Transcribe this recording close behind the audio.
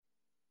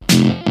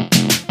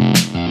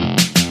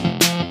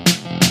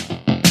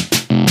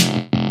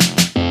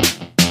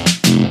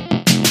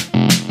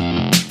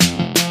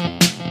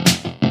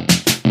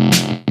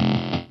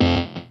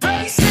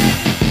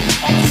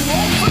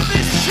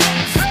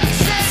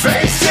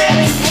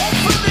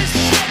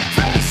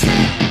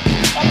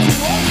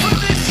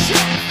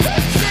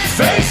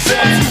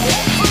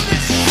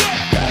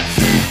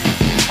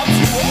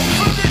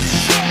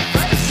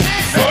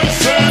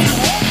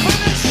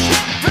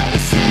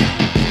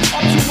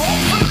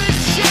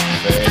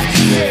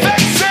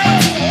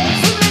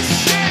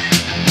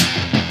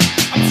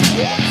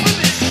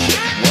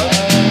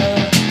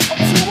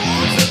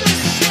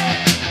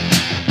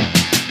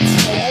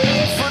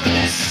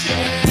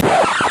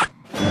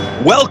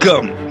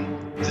Welcome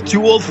to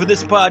Too Old for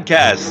This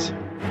Podcast,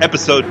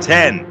 Episode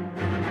 10,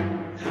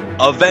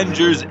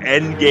 Avengers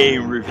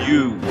Endgame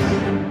Reviews.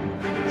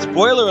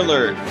 Spoiler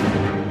alert,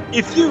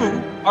 if you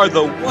are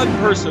the one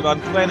person on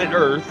planet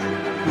Earth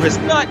who has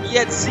not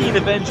yet seen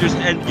Avengers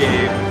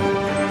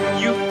Endgame,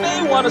 you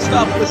may want to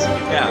stop listening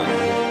now,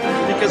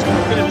 because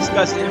we're going to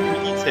discuss every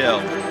detail,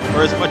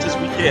 or as much as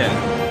we can.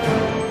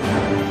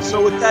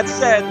 So with that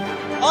said,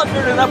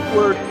 onward and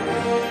upward,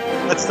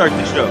 let's start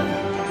the show.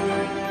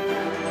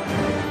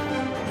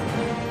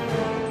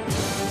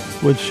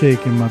 What's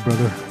shaking, my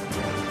brother?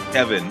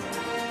 Kevin.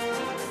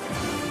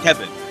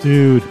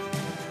 Dude.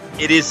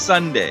 It is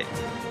Sunday.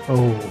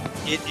 Oh.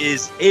 It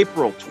is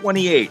April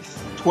 28th,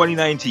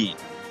 2019.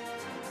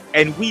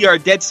 And we are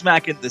dead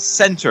smack in the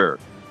center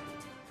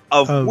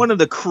of one of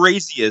the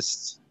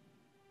craziest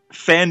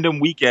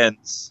fandom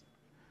weekends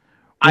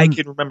I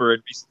can remember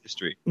in recent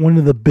history. One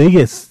of the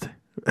biggest.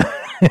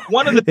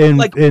 One of the in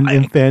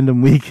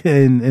fandom week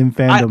in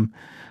fandom.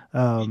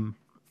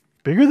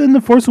 Bigger than The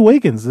Force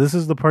Awakens. This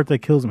is the part that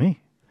kills me.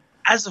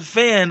 As a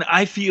fan,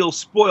 I feel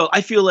spoiled.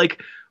 I feel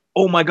like,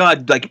 oh my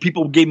God, like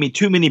people gave me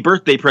too many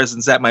birthday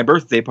presents at my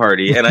birthday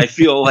party. And I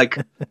feel like,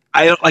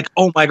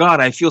 oh my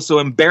God, I feel so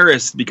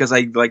embarrassed because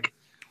I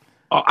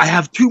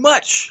have too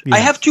much. Yes. I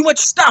have too much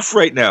stuff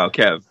right now,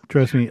 Kev.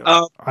 Trust me.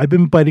 I've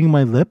been biting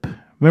my lip.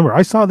 Remember,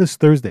 I saw this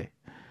Thursday.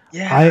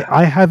 Yeah.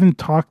 I haven't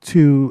talked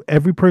to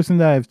every person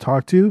that I've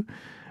talked to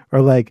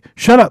are like,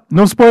 shut up.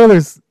 No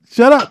spoilers.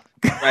 Shut up.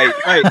 Right.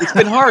 It's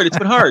been hard.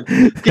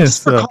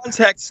 Just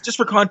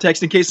for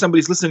context, in case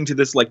somebody's listening to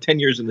this like 10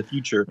 years in the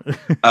future,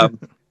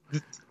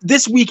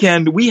 this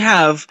weekend we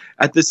have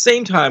at the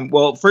same time.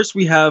 Well, first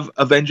we have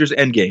Avengers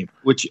Endgame,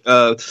 which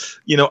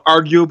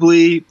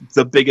arguably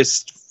the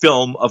biggest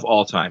film of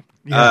all time.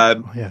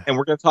 And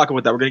we're going to talk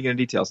about that. We're going to get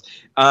into details.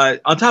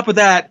 On top of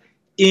that,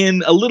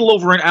 in a little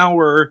over an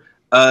hour,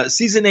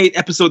 Season 8,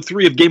 Episode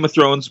 3 of Game of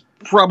Thrones,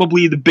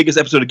 probably the biggest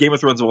episode of Game of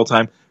Thrones of all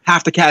time.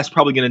 Half the cast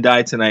probably going to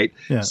die tonight.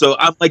 Yeah. So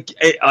I'm like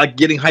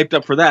getting hyped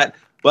up for that.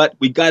 But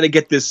we got to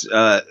get this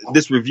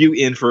review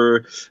in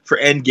for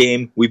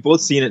Endgame. We've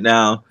both seen it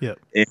now. Yeah.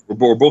 And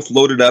we're both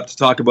loaded up to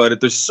talk about it.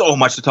 There's so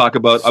much to talk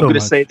about. I'm going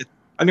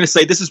to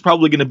say this is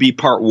probably going to be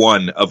part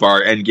 1 of our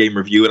Endgame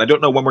review, and I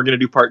don't know when we're going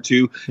to do part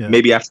 2,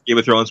 maybe after Game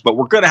of Thrones, but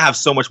we're going to have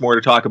so much more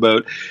to talk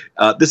about.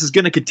 This is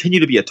going to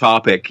continue to be a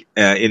topic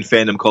in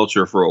fandom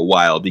culture for a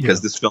while,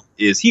 because this film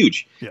is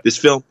huge. Yeah. This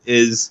film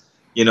is,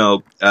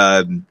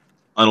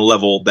 on a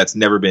level that's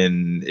never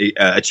been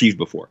achieved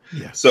before.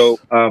 Yes. So,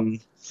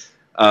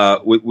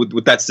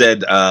 with that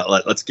said,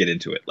 let's get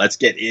into it.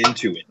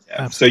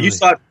 So you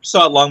saw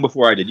it long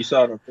before I did. You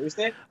saw it on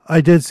Thursday? I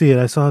did see it.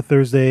 I saw it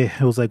Thursday.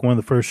 It was like one of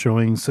the first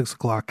showings,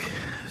 6:00.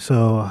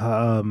 So,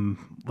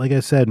 like I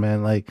said,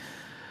 man, like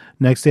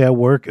next day at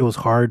work, it was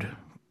hard.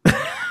 It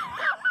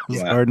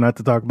was hard not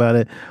to talk about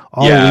it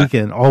all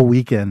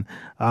weekend.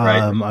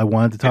 I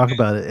wanted to talk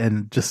about it,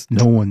 and just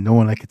no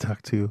one I could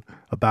talk to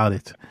about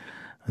it.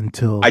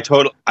 Until I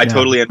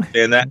totally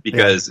understand that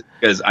because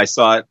I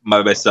saw it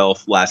by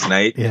myself last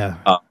night. Yeah.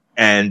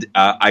 And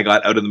I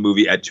got out of the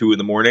movie at 2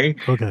 a.m.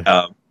 Okay.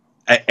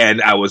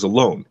 And I was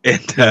alone. And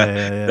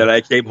then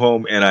I came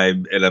home and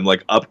I'm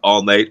like up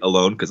all night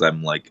alone because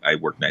I'm like I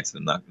work nights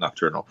and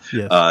nocturnal.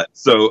 Yes.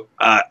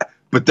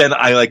 But then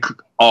I like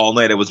all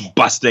night I was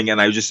busting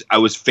and I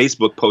was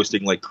Facebook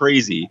posting like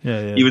crazy,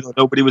 even though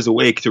nobody was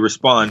awake to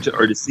respond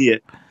or to see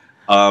it.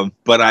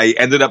 But I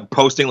ended up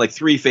posting like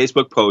 3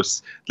 Facebook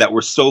posts that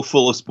were so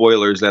full of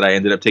spoilers that I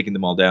ended up taking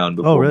them all down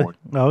before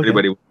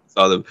anybody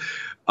saw them.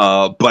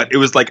 But it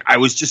was like I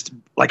was just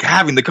like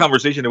having the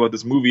conversation about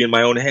this movie in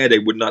my own head. I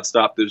would not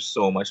stop. There's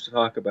so much to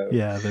talk about.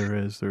 Yeah, there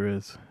is.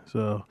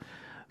 So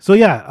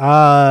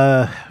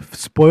yeah,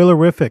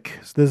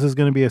 spoilerific. This is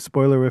going to be a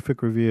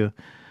spoilerific review.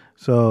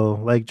 So,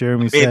 like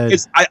Jeremy said,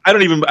 I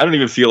don't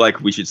even feel like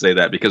we should say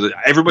that because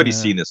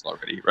everybody's seen this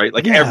already, right?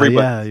 Like everybody.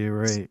 Yeah, you're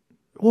right.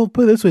 Well,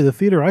 put it this way: the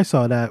theater I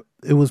saw it at,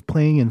 it was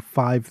playing in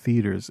 5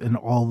 theaters, and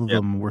all of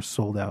them were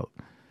sold out.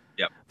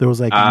 Yep. There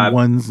was like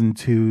 1s and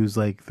 2s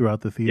like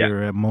throughout the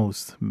theater at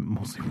most.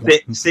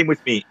 Mostly same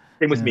with me.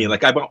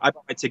 Like I bought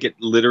my ticket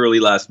literally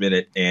last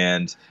minute,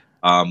 and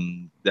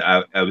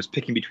I was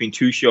picking between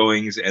 2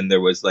 showings, and there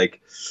was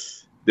like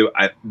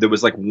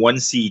 1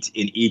 seat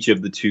in each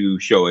of the 2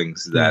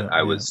 showings that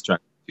I was trying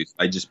to to. So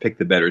I just picked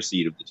the better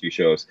seat of the two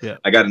shows. Yeah.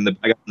 I got in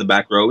the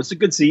back row. It's a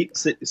good seat,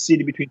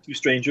 seated between two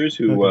strangers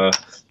who,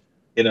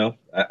 you know,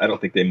 I don't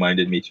think they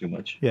minded me too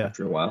much.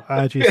 After a while.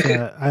 I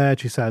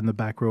actually sat in the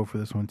back row for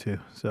this one too.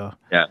 So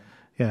yeah,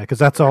 because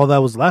that's all that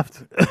was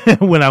left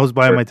when I was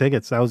buying my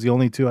tickets. That was the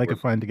only two I could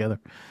find together.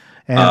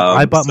 And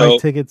I bought my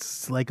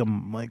tickets like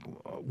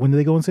when did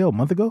they go on sale? A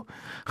month ago?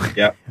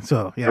 Yeah.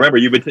 So yeah. I remember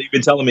you've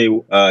been telling me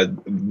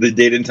the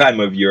date and time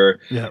of your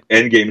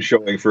Endgame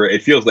showing for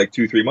it feels like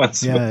 2-3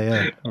 months.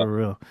 Yeah, for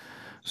real.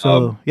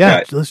 So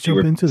let's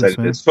jump into this,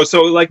 man.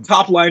 So like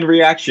top line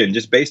reaction,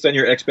 just based on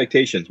your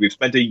expectations. We've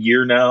spent a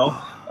year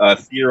now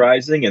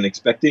theorizing and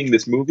expecting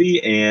this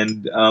movie,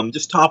 and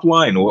just top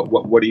line,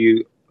 what do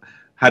you?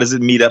 How does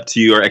it meet up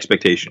to your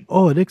expectation?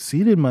 Oh, it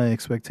exceeded my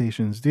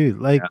expectations, dude.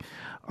 Like,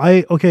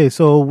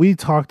 so we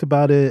talked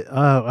about it.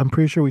 I'm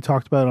pretty sure we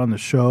talked about it on the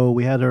show.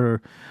 We had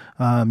our,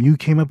 you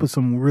came up with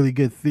some really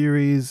good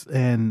theories,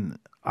 and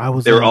I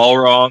was they were all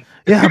wrong.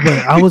 Yeah, but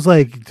I was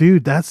like,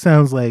 dude, that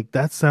sounds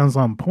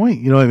on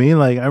point. You know what I mean?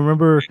 Like, I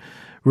remember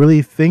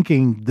really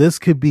thinking this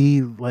could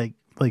be like,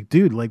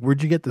 dude, like,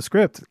 where'd you get the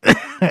script?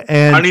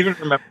 And I don't even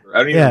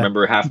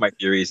remember half my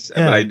theories.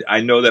 Yeah. But I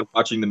know that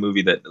watching the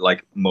movie that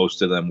like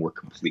most of them were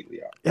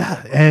completely off.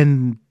 Yeah,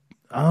 and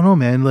I don't know,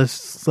 man.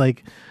 Let's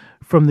like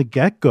from the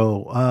get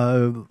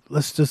go.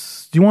 Let's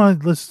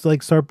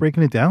start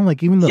breaking it down.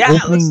 Like even the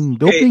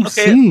opening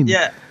scene.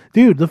 Yeah.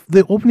 Dude,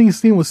 the opening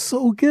scene was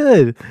so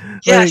good.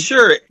 Yeah, like,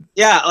 sure.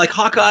 Yeah, like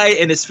Hawkeye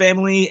and his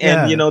family.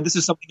 And, you know, this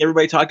is something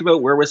everybody talked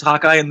about. Where was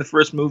Hawkeye in the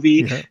first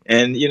movie? Yeah.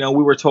 And, you know,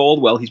 we were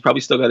told, well, he's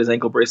probably still got his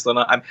ankle bracelet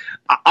on.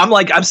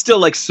 I'm still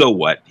like, so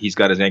what? He's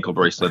got his ankle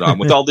bracelet on.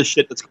 With all this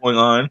shit that's going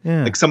on,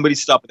 like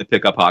somebody's stopping to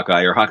pick up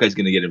Hawkeye or Hawkeye's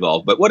going to get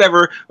involved. But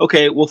whatever.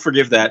 Okay, we'll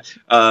forgive that.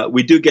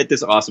 We do get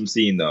this awesome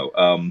scene,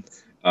 though.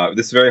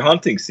 This very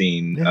haunting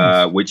scene,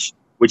 which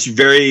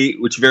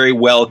very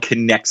well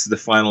connects the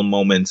final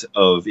moment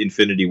of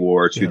Infinity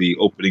War to the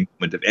opening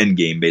moment of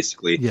Endgame,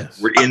 basically.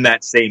 Yes. We're in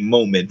that same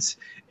moment,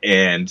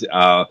 and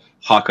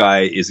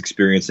Hawkeye is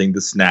experiencing the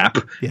snap,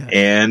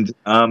 and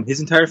his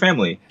entire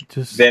family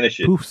just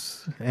vanishes.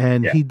 Poofs.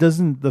 And he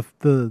doesn't,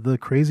 the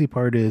crazy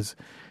part is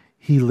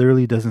he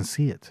literally doesn't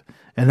see it.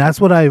 And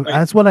that's what I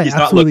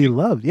absolutely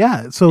loved.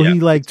 Yeah. So he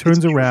like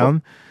turns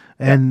around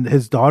and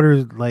his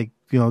daughter like,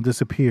 you know,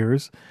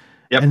 disappears.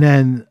 Yep. And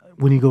then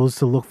when he goes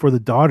to look for the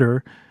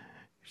daughter,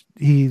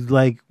 he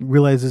like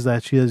realizes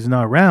that she is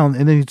not around,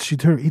 and then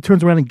he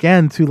turns around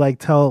again to like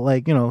tell,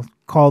 like, you know,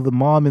 call the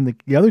mom and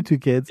the other two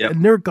kids,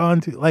 and they're gone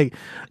too. Like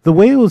the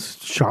way it was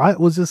shot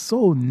was just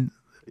so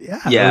it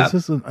was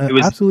just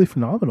absolutely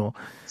phenomenal.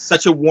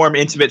 Such a warm,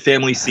 intimate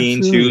family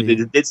scene too. They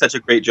did such a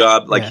great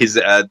job. Like his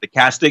the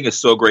casting is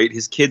so great.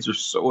 His kids are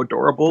so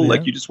adorable.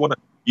 Like you just want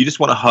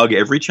to hug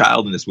every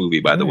child in this movie.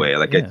 By the way,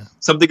 like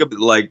something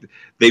like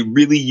they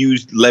really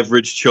used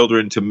leveraged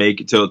children to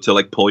make to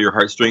like pull your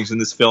heartstrings in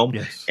this film.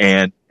 Yes.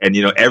 And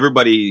you know,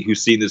 everybody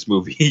who's seen this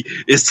movie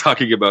is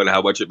talking about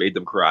how much it made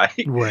them cry.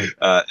 Right.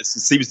 It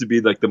seems to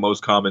be like the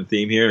most common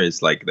theme here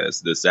is like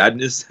the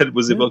sadness that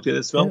was evoked in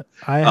this film. Yeah.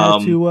 I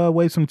had to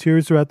wipe some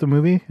tears throughout the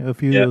movie a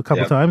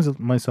couple times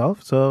myself.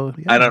 So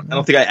I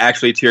don't think I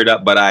actually teared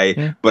up, but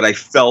I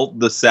felt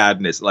the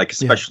sadness, like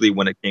especially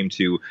when it came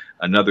to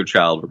another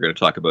child we're going to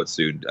talk about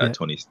soon,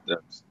 Tony's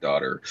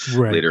daughter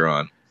later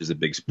on. Is a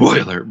big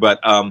spoiler, but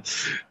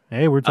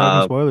hey, we're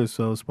talking spoilers,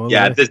 so spoilers.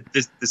 Yeah,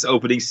 this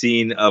opening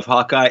scene of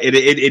Hawkeye,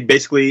 it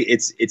basically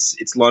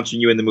it's launching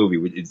you in the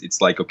movie.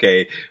 It's like,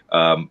 okay,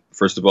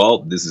 first of all,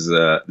 this is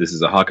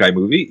a Hawkeye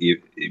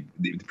movie.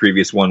 The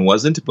previous one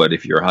wasn't, but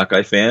if you're a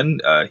Hawkeye fan,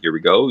 here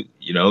we go.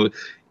 You know,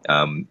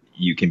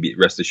 you can be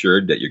rest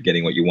assured that you're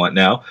getting what you want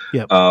now.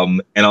 Yep.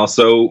 And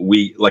also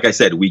like I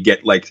said, we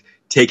get like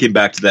taken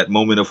back to that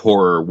moment of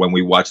horror when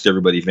we watched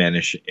everybody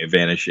vanish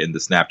in the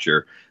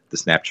Snapcture.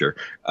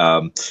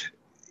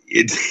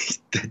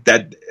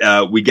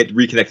 We get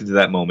reconnected to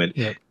that moment,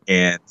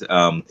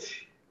 and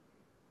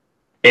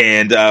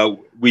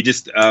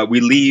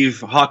we leave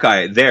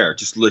Hawkeye there,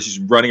 just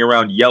running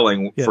around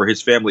yelling for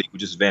his family who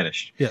just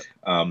vanished.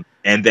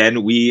 And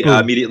then we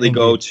immediately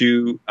go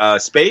to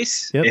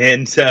space,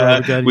 and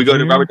we go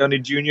to Robert Downey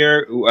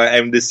Jr.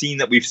 And the scene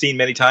that we've seen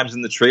many times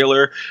in the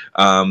trailer.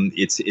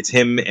 It's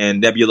him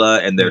and Nebula,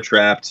 and they're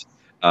trapped.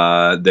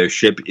 Their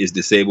ship is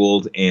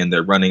disabled, and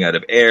they're running out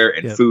of air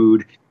and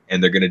food,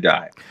 and they're going to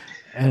die.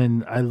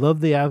 And I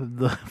love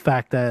the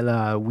fact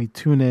that we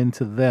tune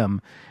into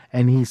them,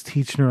 and he's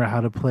teaching her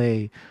how to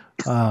play.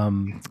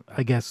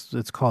 I guess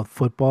it's called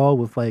football,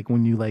 with like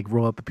when you like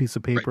roll up a piece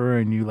of paper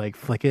and you like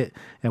flick it,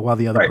 and while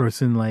the other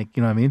person, like,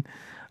 you know what I mean.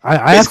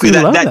 I basically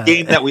love that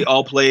game that we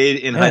all played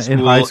in high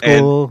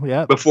school,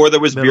 and before there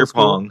was beer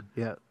pong.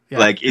 Yeah.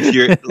 Like if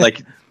you're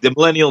like the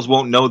millennials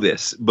won't know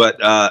this, but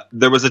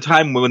there was a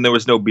time when there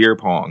was no beer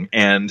pong,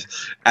 and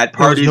at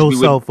parties there was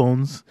no cell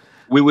phones.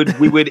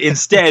 would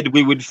instead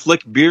we would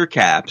flick beer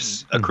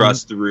caps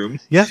across the room.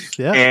 Yes,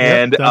 yeah,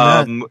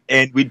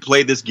 and we'd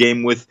play this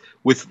game with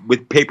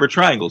paper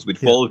triangles. We'd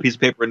fold a piece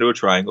of paper into a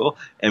triangle,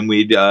 and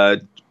we'd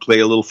play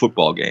a little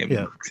football game.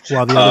 Yeah,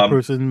 while the other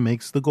person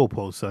makes the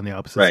goalposts on the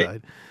opposite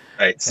side.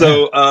 Right.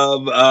 So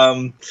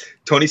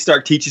Tony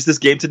Stark teaches this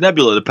game to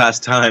Nebula to pass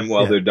time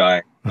while they're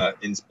dying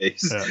in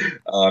space,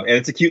 and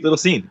it's a cute little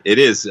scene. It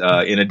is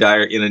in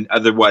an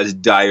otherwise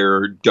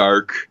dire,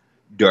 dark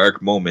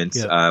moment.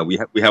 We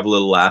have a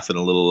little laugh and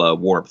a little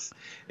warmth,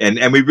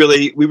 and we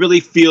really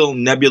feel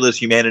Nebula's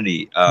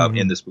humanity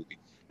in this movie.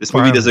 This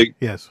movie does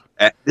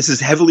this is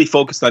heavily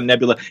focused on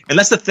Nebula, and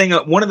that's the thing.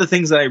 One of the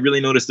things that I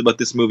really noticed about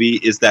this movie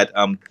is that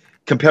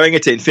comparing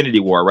it to Infinity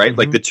War, right?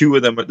 Like the two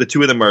of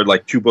them are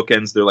like two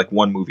bookends. They're like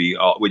one movie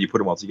when you put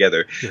them all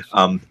together. Yes.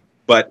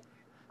 But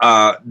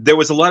there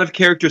was a lot of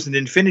characters in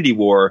Infinity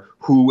War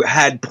who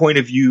had point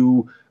of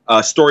view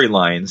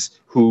storylines,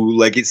 who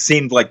like it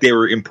seemed like they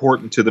were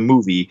important to the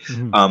movie,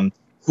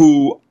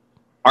 who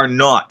are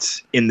not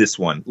in this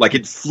one. Like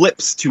it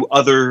flips to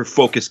other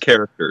focused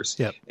characters.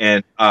 Yep.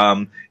 And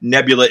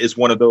Nebula is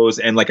one of those,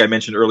 and like I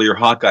mentioned earlier,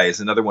 Hawkeye is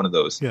another one of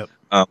those. Yep.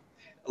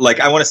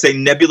 Like I want to say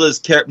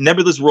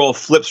Nebula's role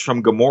flips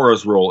from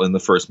Gamora's role in the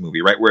first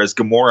movie, right? Whereas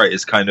Gamora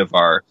is kind of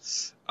our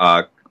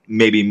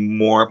maybe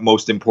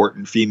most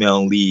important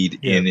female lead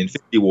in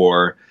Infinity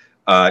War.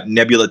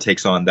 Nebula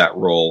takes on that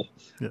role,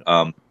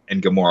 and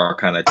Gamora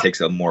kind of takes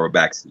a more of a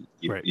backseat,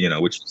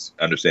 which is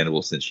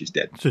understandable since she's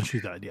dead. Since she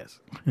died, yes.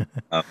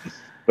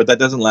 But that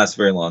doesn't last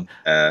very long.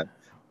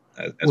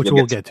 Which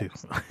we'll get to.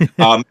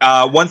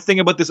 One thing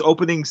about this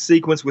opening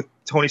sequence with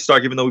Tony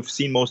Stark, even though we've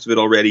seen most of it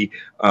already,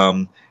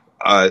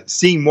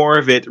 seeing more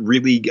of it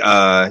really,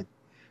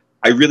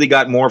 I really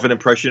got more of an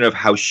impression of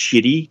how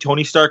shitty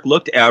Tony Stark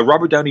looked.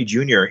 Robert Downey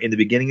Jr. in the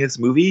beginning of this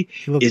movie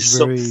is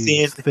so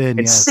thin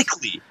and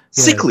sickly.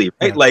 Sickly,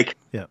 right? Like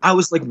I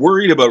was like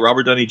worried about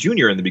Robert Downey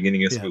Jr. in the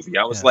beginning of this movie.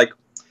 I was like,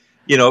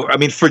 I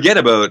mean, forget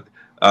about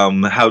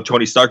how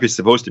Tony Stark is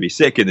supposed to be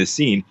sick in this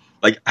scene.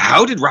 Like,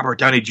 how did Robert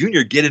Downey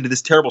Jr. get into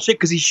this terrible shape?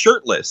 Because he's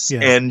shirtless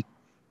and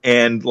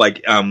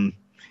like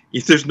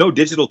if there's no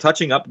digital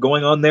touching up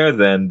going on there,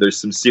 then there's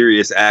some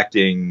serious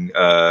acting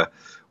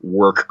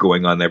work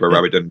going on there by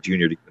Robert Downey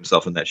Jr. to get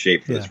himself in that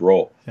shape for this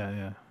role.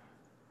 There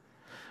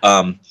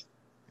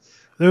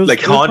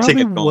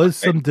probably was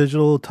some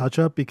digital touch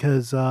up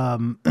because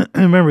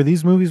remember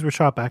these movies were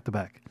shot back to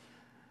back.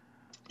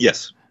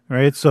 Yes.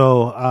 Right,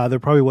 so there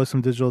probably was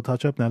some digital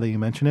touch up now that you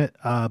mention it,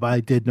 but I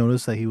did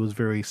notice that he was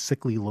very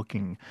sickly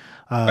looking,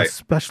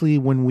 especially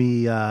when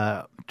we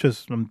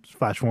I'm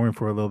flash forwarding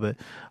for a little bit.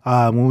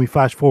 When we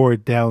flash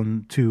forward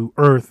down to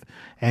Earth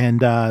and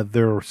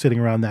they're sitting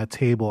around that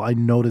table, I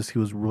noticed he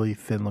was really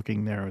thin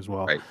looking there as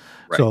well. Right.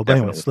 So, but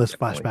anyways, let's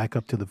flash back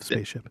up to the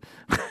spaceship.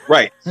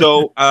 Right.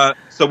 So,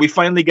 so we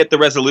finally get the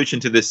resolution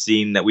to this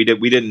scene that we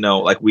didn't know.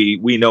 Like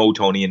we know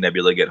Tony and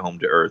Nebula get home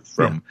to Earth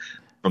from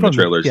the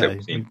trailers that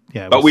we've seen.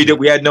 But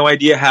we had no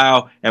idea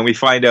how, and we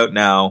find out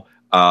now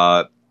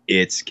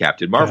it's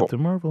Captain Marvel.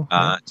 Captain Marvel.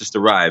 Just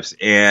arrives.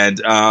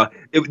 And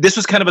this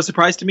was kind of a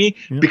surprise to me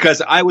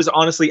because I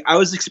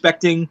was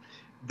expecting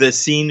the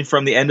scene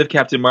from the end of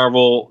Captain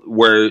Marvel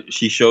where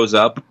she shows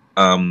up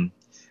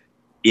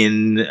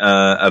in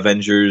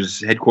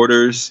Avengers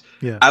headquarters.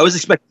 Yeah. I was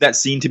expecting that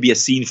scene to be a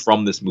scene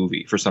from this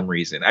movie for some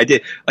reason. I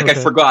did. I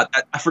forgot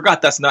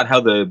that's not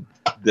how the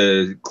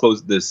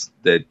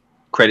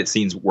credit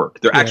scenes work.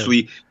 They're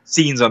actually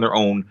scenes on their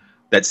own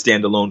that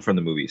stand alone from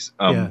the movies.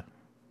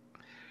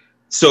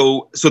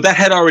 So that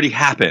had already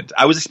happened.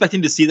 I was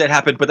expecting to see that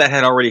happen, but that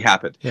had already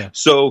happened. Yeah.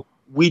 So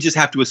we just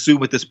have to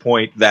assume at this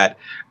point that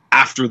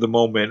after the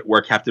moment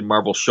where Captain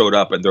Marvel showed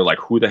up and they're like,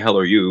 "Who the hell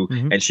are you?"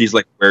 And she's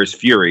like, "Where's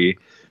Fury?"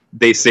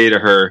 They say to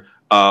her,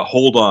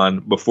 "Hold on,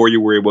 before you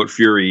worry about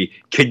Fury,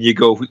 can you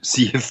go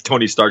see if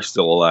Tony Stark's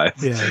still alive?"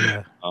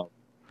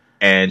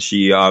 And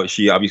she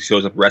obviously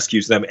shows up,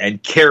 rescues them,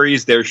 and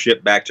carries their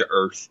ship back to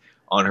Earth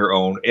on her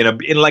own.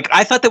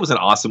 I thought that was an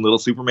awesome little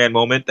Superman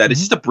moment. That is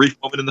just a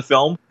brief moment in the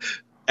film,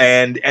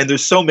 and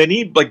there's so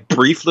many like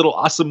brief little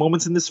awesome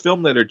moments in this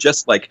film that are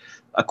just like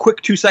a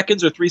quick 2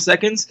 seconds or 3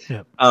 seconds,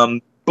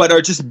 but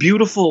are just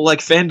beautiful like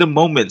fandom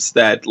moments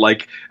that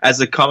like as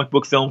a comic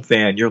book film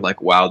fan you're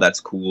like, wow, that's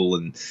cool,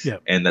 and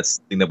that's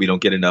something that we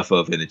don't get enough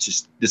of. And it's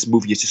just this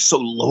movie is just so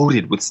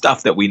loaded with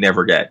stuff that we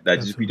never get. That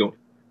just we don't.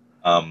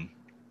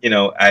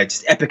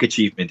 Just epic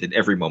achievement in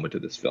every moment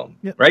of this film,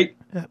 right?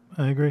 Yeah,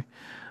 I agree.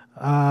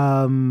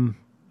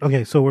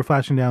 Okay, so we're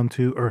flashing down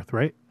to Earth,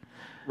 right?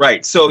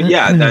 Right. So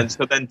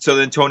then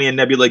Tony and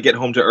Nebula get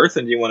home to Earth,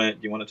 and do you want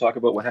to talk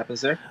about what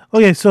happens there?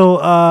 Okay, so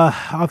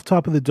off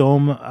top of the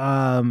dome,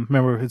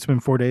 remember it's been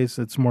 4 days.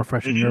 It's more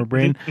fresh in your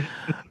brain,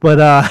 but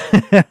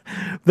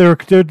they're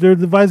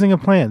devising a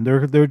plan.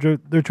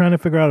 They're trying to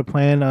figure out a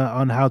plan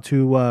on how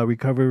to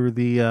recover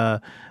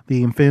the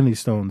Infinity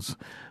Stones.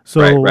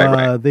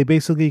 So they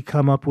basically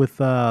come up with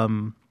a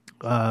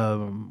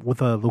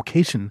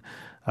location.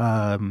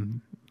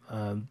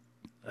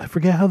 I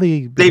forget how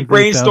they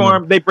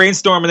brainstorm. They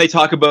brainstorm and they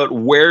talk about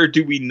where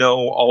do we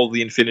know all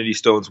the Infinity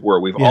Stones were.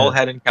 We've all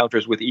had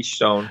encounters with each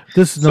stone.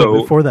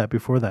 Before that.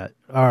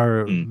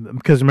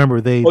 Because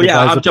remember they. Oh yeah,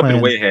 I'm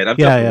jumping way ahead.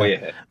 Way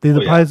ahead. They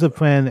devised a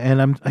plan,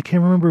 and I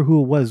can't remember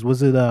who it was.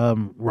 Was it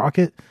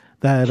Rocket?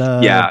 That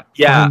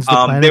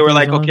they were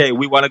like, okay,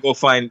 we want to go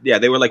find. Yeah,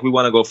 they were like, we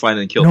want to go find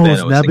and kill. No,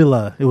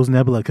 Thanos. It was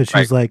Nebula because she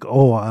was like,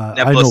 oh, I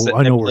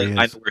know where he is.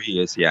 I know where he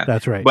is. Yeah,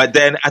 that's right. But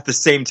then at the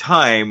same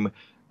time,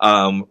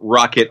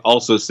 Rocket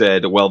also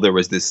said, well, there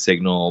was this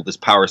signal, this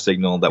power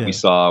signal that we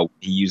saw.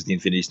 He used the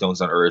Infinity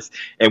Stones on Earth,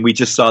 and we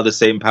just saw the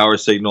same power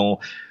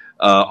signal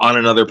on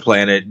another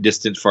planet,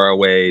 distant, far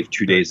away,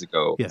 2 days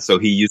ago. Yeah. So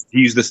he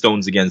used the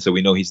stones again, so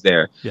we know he's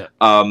there. Yeah.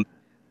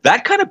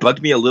 That kind of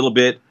bugged me a little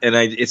bit, and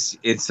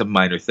it's a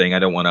minor thing. I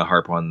don't want to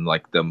harp on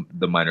like the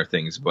minor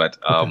things, but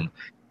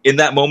in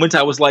that moment,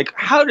 I was like,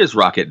 how does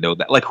Rocket know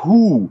that? Like,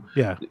 who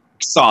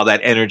saw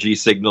that energy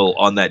signal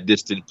on that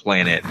distant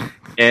planet?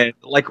 And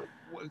like,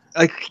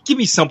 give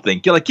me something.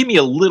 Give me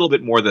a little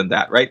bit more than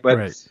that, right? But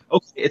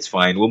okay, it's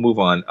fine. We'll move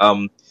on.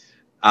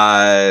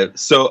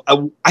 So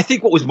I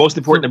think what was most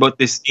important about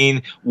this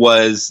scene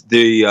was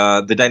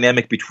the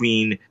dynamic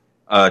between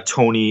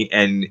Tony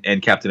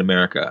and Captain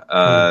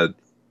America.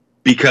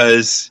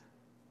 Because,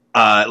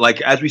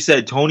 like, as we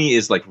said, Tony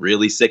is, like,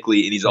 really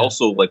sickly, and he's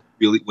also, like,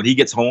 really, when he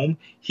gets home,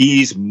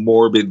 he's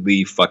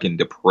morbidly fucking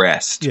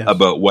depressed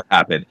about what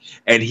happened.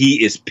 And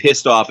he is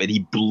pissed off, and he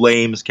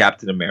blames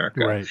Captain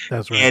America. Right,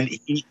 that's right. And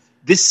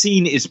this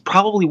scene is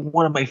probably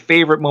one of my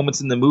favorite moments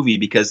in the movie,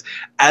 because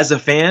as a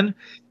fan,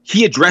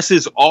 he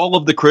addresses all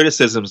of the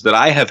criticisms that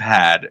I have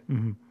had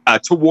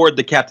toward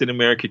the Captain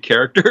America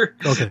character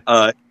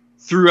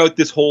throughout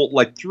this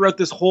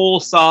whole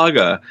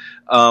saga.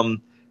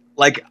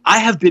 Like, I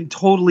have been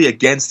totally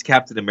against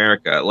Captain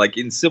America. Like,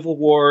 in Civil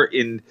War,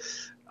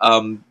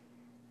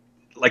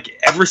 like,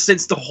 ever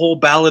since the whole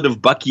Ballad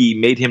of Bucky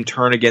made him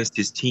turn against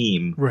his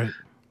team. Right.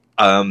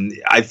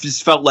 I've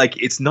just felt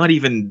like it's not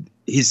even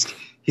his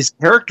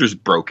character's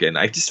broken.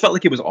 I just felt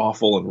like it was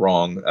awful and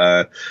wrong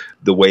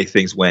the way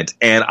things went.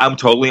 And I'm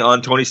totally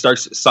on Tony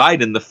Stark's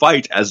side in the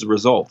fight as a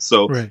result.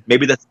 So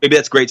maybe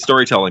that's great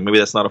storytelling. Maybe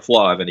that's not a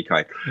flaw of any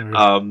kind.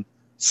 Right.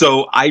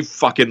 So I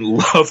fucking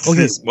love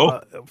this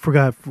moment.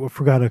 Forgot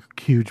a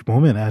huge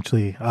moment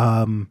actually.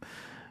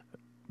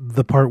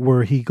 The part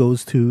where he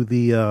goes to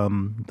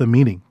the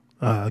meeting,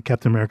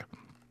 Captain America.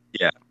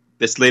 Yeah,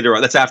 this later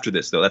on. That's after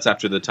this though. That's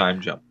after the time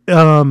jump.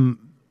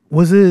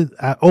 Was it?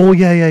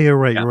 You're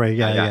right. You're right.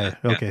 Yeah.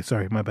 Okay,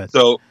 sorry, my bad.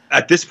 So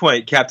at this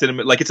point,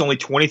 it's only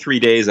 23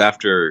 days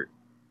after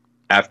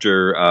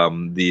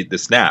the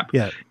snap.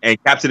 Yeah.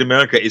 And Captain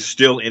America is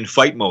still in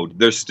fight mode.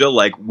 They're still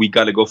like, we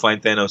got to go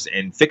find Thanos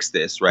and fix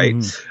this, right?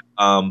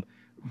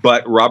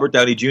 But Robert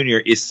Downey Jr.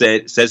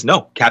 says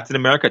no. Captain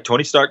America,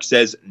 Tony Stark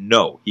says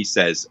no. He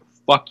says,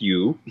 fuck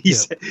you.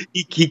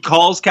 He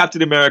calls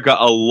Captain America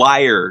a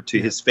liar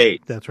to his face.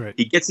 That's right.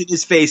 He gets in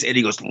his face and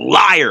he goes,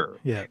 liar.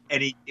 Yeah.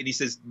 And he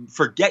says,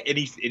 forget, and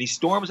he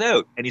storms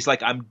out and he's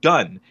like, I'm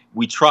done.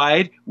 We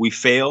tried, we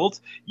failed.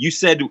 You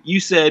said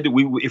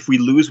if we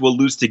lose, we'll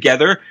lose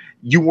together.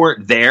 You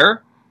weren't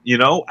there, you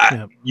know.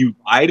 You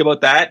lied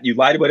about that. You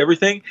lied about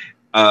everything.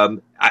 I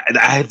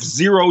have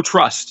zero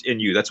trust in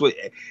you. That's what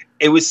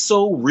it was.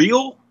 So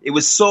real. It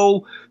was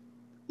so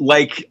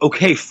like,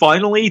 okay,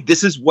 finally,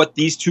 this is what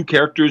these two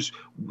characters,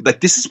 like,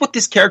 this is what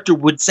this character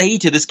would say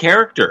to this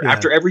character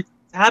after everything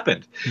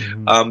happened.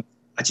 I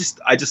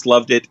just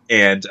loved it,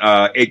 and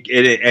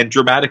and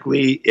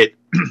dramatically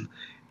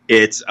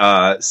it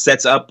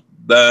sets up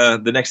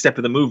the next step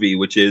of the movie,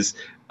 which is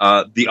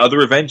the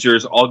other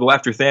Avengers all go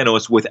after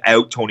Thanos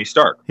without Tony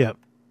Stark. Yeah.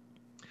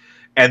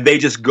 And they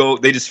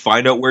just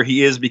find out where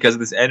he is because of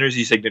this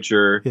energy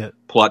signature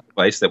plot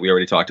device that we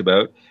already talked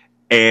about.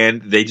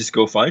 And they just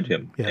go find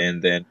him,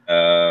 and then,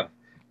 I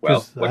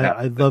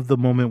love the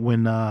moment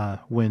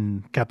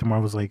when Captain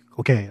Marvel was like,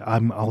 "Okay,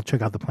 I'll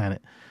check out the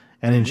planet,"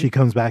 and then she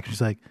comes back and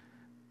she's like,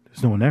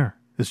 "There's no one there.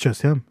 It's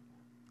just him.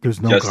 There's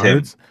no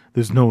guards.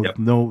 There's no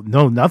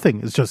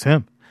nothing. It's just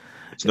him.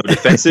 There's no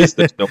defenses.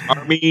 There's no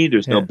army.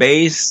 There's no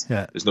base.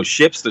 There's no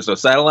ships. There's no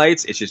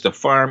satellites. It's just a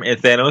farm and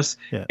Thanos."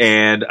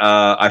 And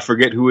I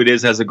forget who it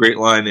is has a great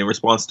line in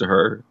response to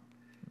her.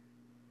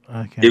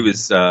 It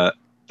was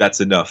that's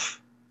enough.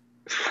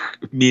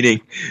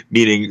 meaning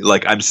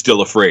like, I'm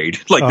still afraid.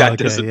 Like,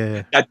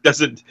 that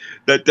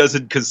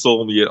doesn't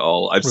console me at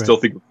all. I still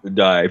think we're going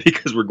to die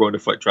because we're going to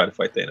try to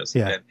fight Thanos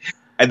again.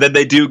 And then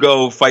they do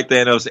go fight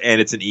Thanos, and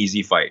it's an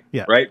easy fight,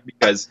 right?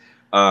 Because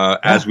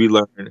as we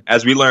learn,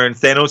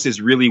 Thanos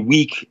is really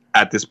weak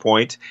at this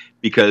point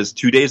because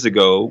 2 days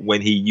ago,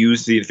 when he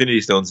used the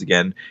Infinity Stones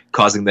again,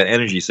 causing that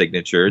energy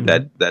signature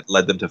that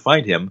led them to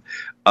find him,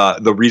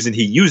 the reason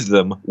he used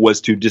them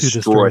was to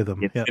destroy the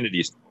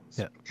Infinity Stones.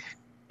 Yeah.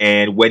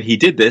 And when he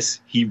did this,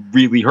 he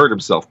really hurt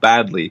himself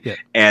badly. Yeah.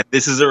 And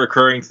this is a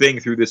recurring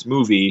thing through this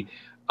movie.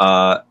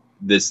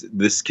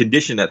 This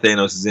condition that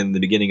Thanos is in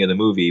the beginning of the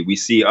movie, we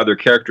see other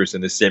characters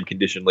in the same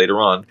condition later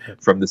on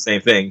from the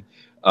same thing.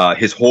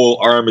 His whole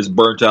arm is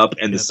burnt up,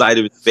 and the side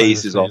of his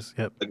face is all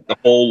like, the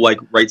whole like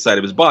right side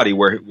of his body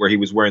where he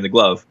was wearing the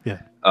glove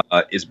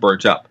is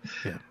burnt up.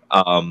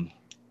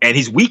 And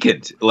he's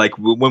weakened. Like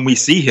when we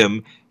see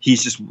him,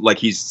 he's just like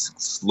he's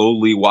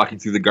slowly walking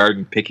through the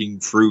garden picking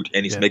fruit,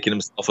 and he's making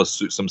himself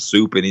some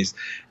soup, and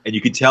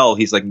you can tell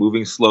he's like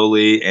moving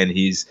slowly, and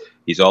he's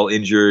all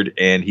injured,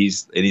 and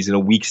he's in a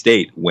weak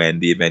state when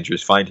the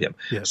Avengers find him.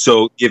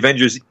 So the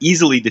Avengers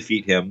easily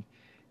defeat him,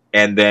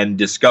 and then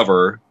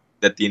discover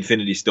that the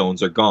Infinity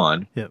Stones are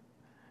gone.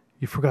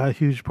 You forgot a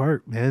huge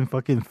part, man.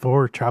 Fucking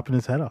Thor chopping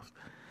his head off.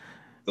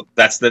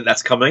 That's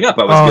coming up.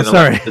 I was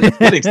sorry.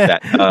 Getting to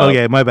that.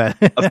 Okay, my bad.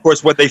 Of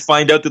course, when they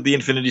find out that the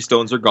Infinity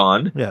Stones are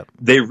gone,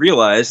 they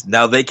realize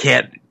now they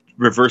can't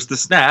reverse the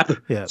snap.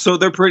 So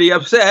they're pretty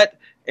upset,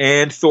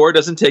 and Thor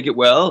doesn't take it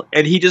well,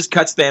 and he just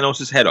cuts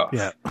Thanos' head off.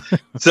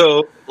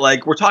 So,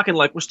 like, we're talking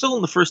like we're still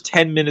in the first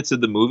 10 minutes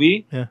of the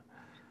movie,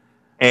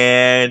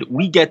 and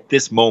we get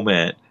this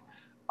moment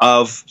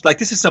of like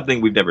this is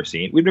something we've never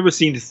seen. We've never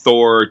seen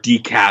Thor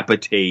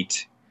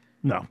decapitate.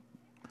 No.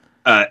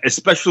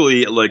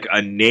 Especially like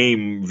a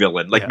name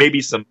villain, like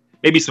maybe some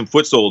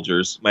foot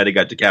soldiers might have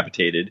got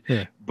decapitated,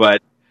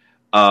 but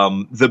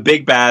the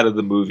big bad of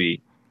the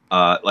movie,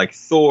 like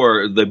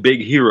Thor, the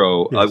big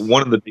hero,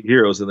 one of the big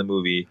heroes in the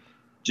movie,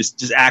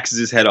 just axes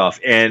his head off.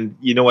 And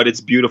you know what?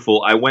 It's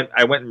beautiful. I went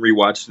and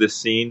rewatched this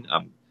scene.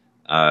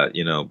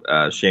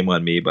 Shame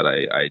on me, but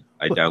I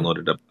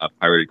downloaded a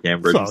pirated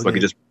cam version so I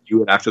could just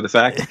review it after the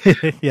fact.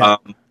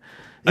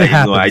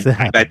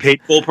 I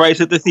paid full price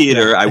at the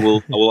theater. I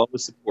will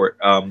always support.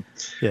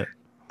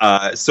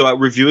 So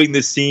reviewing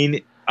this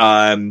scene,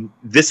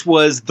 this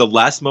was the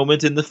last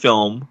moment in the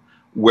film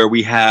where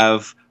we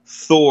have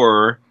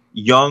Thor,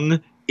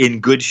 young, in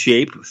good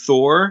shape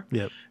Thor,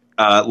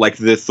 like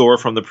the Thor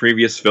from the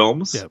previous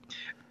films.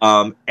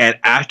 And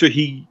after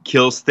he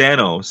kills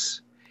Thanos,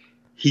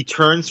 he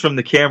turns from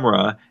the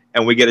camera,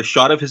 and we get a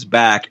shot of his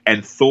back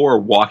and Thor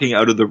walking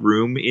out of the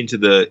room into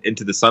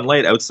the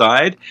sunlight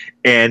outside,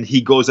 and he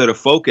goes out of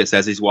focus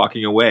as he's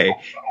walking away,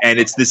 and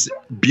it's this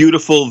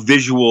beautiful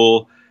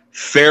visual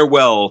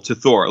farewell to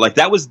Thor. Like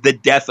that was the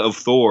death of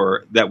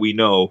Thor that we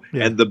know,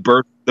 and the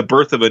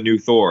birth of a new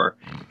Thor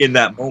in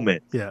that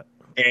moment.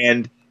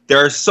 And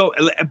there are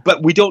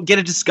but we don't get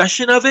a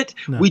discussion of it.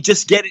 No. We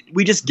just get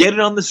it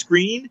on the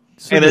screen,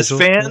 and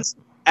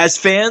as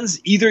fans,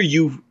 either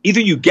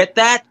you get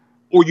that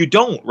or you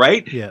don't,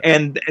 right?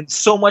 And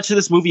so much of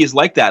this movie is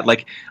like that.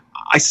 Like,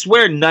 I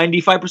swear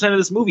 95% of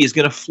this movie is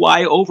going to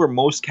fly over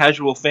most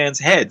casual fans'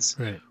 heads,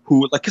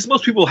 who, like, because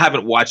most people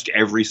haven't watched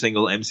every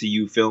single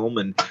MCU film,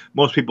 and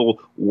most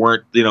people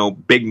weren't,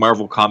 big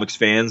Marvel Comics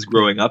fans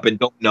growing up and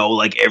don't know,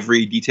 like,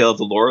 every detail of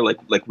the lore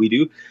like we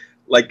do.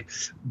 Like,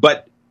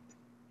 but,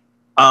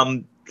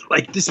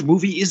 like, this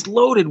movie is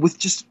loaded with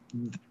just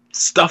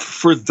stuff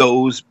for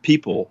those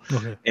people.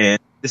 And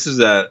this is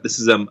a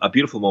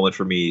beautiful moment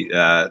for me.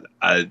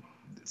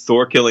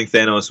 Thor killing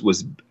Thanos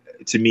was,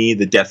 to me,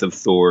 the death of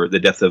Thor, the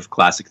death of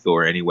classic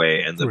Thor,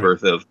 anyway, and the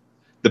birth of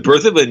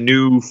a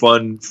new,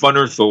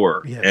 funner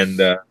Thor, and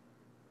a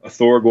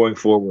Thor going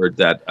forward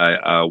that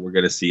we're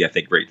going to see, I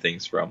think, great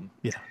things from.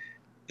 The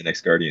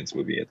next Guardians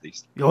movie, at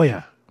least. Oh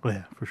yeah,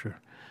 for sure.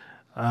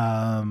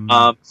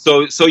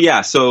 So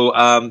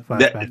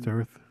back to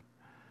Earth.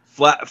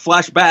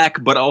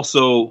 Flashback, but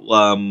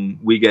also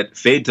we get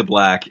fade to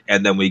black,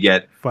 and then we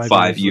get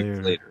 5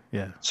 years later.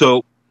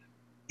 So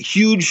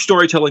huge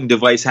storytelling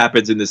device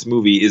happens in this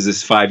movie is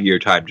this 5-year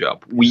time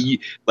jump.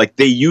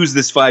 They use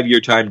this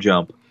 5-year time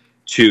jump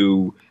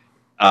to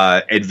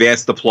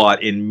advance the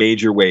plot in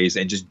major ways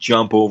and just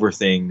jump over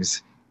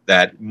things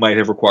that might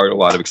have required a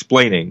lot of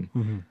explaining,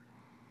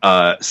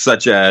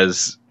 such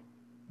as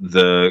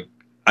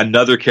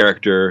another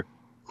character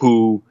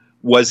who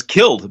was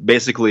killed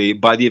basically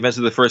by the events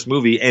of the first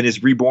movie and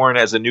is reborn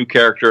as a new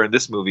character in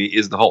this movie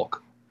is the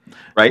Hulk,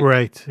 right?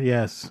 Right.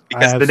 Yes.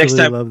 Because the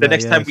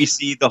next time we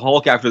see the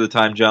Hulk after the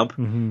time jump,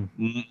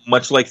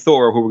 much like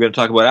Thor, who we're going to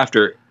talk about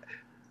after,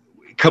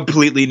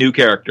 completely new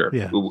character.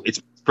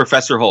 It's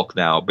Professor Hulk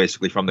now,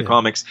 basically from the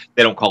comics.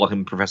 They don't call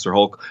him Professor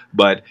Hulk,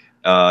 but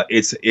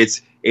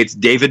it's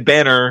David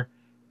Banner.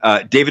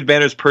 David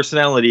Banner's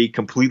personality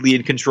completely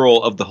in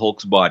control of the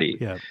Hulk's body,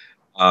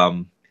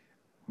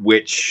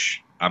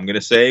 which I'm going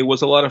to say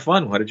was a lot of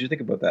fun. What did you think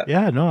about that?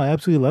 Yeah, no, I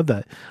absolutely love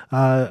that.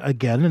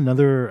 Again,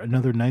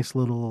 another nice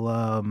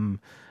little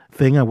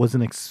thing I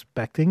wasn't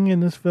expecting in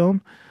this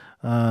film.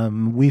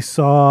 We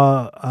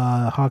saw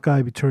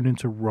Hawkeye be turned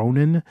into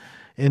Ronin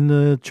in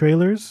the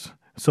trailers.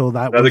 So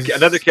that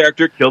another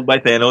character killed by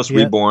Thanos,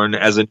 reborn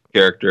as a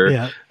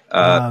character.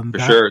 For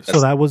sure.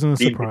 So that wasn't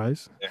a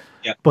surprise.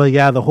 But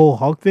the whole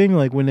Hulk thing,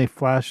 like when they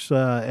flash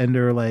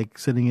Ender like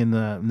sitting in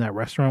that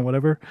restaurant,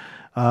 whatever,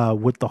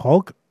 with the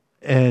Hulk,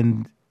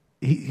 and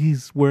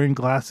he's wearing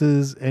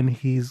glasses and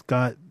he's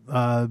got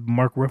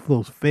Mark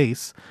Ruffalo's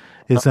face,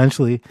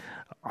 essentially.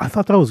 I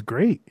thought that was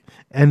great.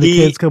 And the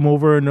kids come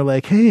over and they're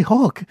like, "Hey,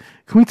 Hulk,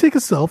 can we take a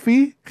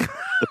selfie?"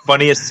 The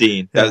funniest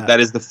scene. That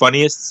is the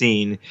funniest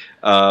scene.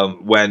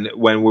 When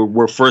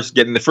we're first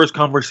getting the first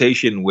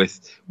conversation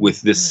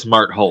with this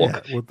smart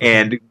Hulk,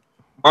 and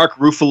Mark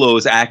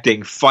Ruffalo's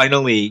acting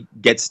finally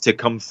gets to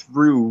come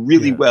through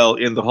really well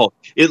in the Hulk.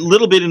 A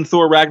little bit in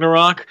Thor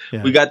Ragnarok,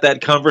 we got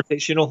that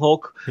conversational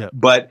Hulk,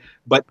 but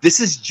this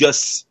is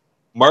just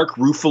Mark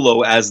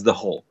Ruffalo as the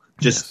Hulk,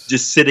 just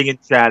sitting and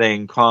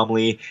chatting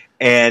calmly.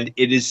 And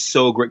it is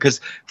so great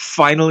because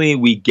finally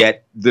we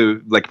get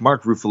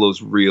Mark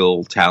Ruffalo's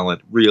real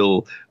talent,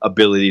 real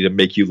ability to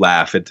make you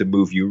laugh and to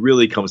move you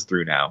really comes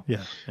through now.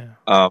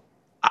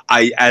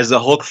 I, as a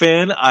Hulk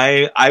fan,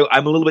 I'm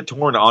a little bit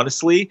torn,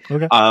 honestly.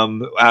 Okay.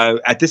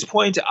 At this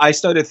point, I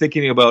started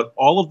thinking about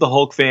all of the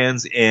Hulk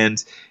fans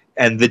and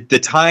the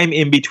time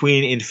in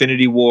between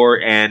Infinity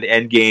War and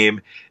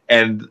Endgame,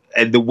 and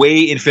the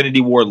way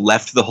Infinity War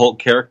left the Hulk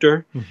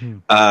character.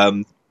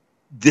 Mm-hmm.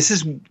 This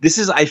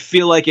is. I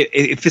feel like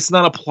if it's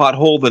not a plot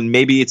hole, then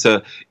maybe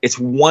it's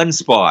one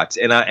spot.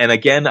 And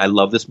again, I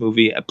love this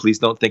movie. Please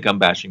don't think I'm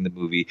bashing the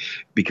movie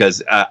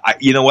because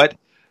you know what.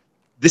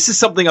 This is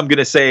something I'm going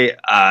to say.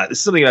 This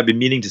is something I've been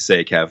meaning to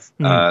say, Kev.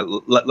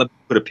 Let me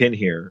put a pin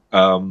here.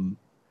 I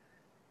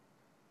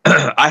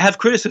have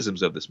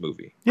criticisms of this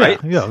movie,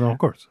 right? Yeah, no, of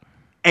course.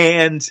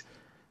 And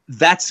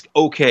that's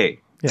okay.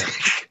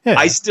 Yeah.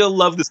 I still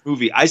love this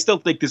movie. I still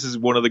think this is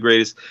one of the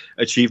greatest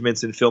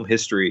achievements in film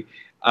history.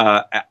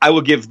 I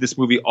will give this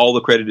movie all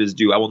the credit is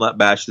due. I will not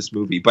bash this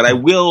movie, but I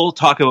will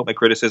talk about my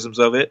criticisms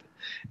of it,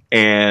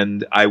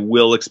 and I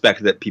will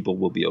expect that people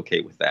will be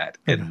okay with that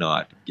and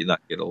not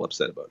get all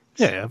upset about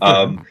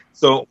it.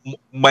 So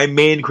my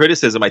main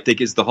criticism, I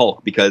think, is the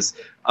Hulk because,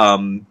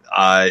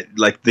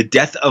 the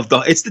death of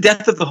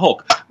the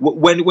Hulk.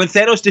 When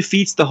Thanos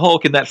defeats the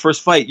Hulk in that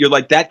first fight, you're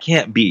like, that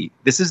can't be.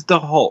 This is the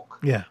Hulk.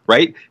 Yeah.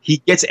 Right. He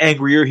gets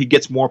angrier. He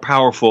gets more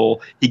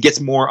powerful. He gets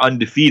more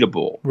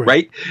undefeatable.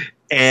 Right.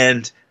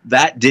 And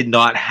that did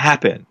not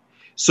happen.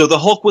 So the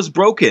Hulk was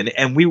broken,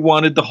 and we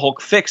wanted the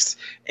Hulk fixed.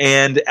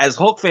 And as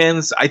Hulk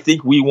fans, I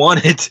think we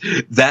wanted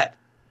that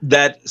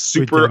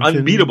super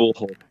unbeatable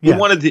Hulk. We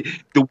wanted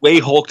the way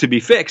Hulk to be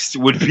fixed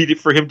would be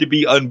for him to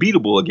be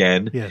unbeatable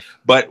again. Yes.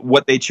 But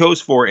what they chose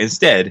for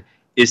instead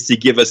is to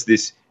give us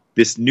this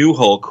new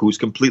Hulk who's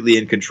completely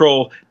in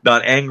control,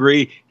 not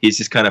angry. He's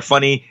just kind of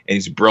funny, and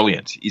he's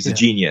brilliant. He's a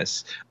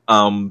genius.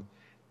 And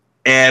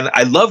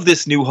I love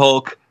this new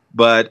Hulk,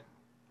 but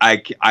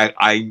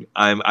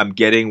I'm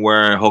getting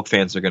where Hulk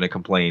fans are going to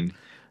complain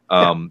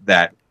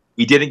that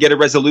we didn't get a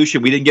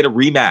resolution, we didn't get a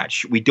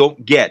rematch, we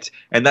don't get,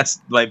 and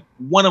that's like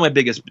one of my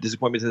biggest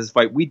disappointments in this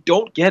fight.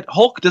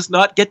 Hulk does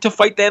not get to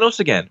fight Thanos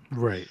again.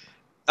 Right.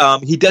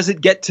 He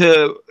doesn't get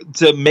to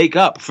make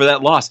up for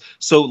that loss.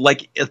 So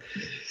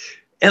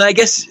and I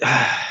guess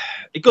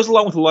it goes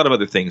along with a lot of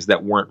other things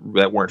that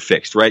weren't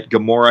fixed. Right.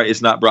 Gamora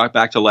is not brought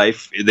back to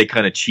life. They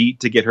kind of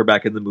cheat to get her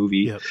back in the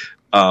movie.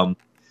 Yep.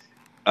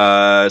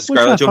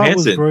 Scarlett Johansson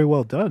was very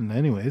well done.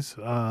 Anyways,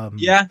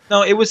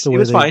 it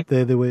was fine. They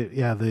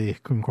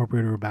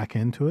incorporated her back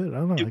into it. I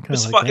don't know. It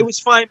was fine. It was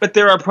fine, but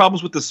there are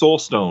problems with the Soul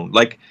Stone.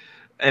 Maybe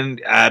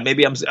I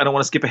don't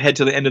want to skip ahead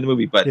to the end of the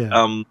movie, but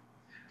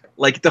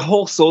the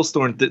whole Soul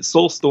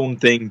Stone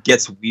thing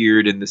gets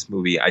weird in this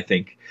movie. I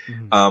think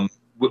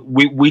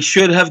we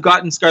should have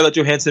gotten Scarlett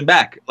Johansson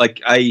back.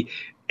 Okay,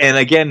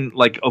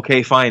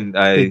 fine.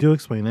 They do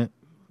explain it.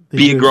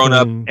 Be grown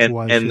up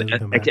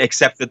and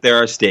accept that there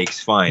are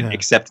stakes. Fine,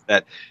 accept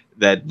that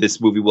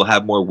this movie will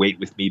have more weight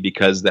with me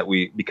because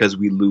we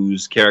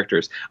lose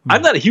characters.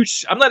 I'm not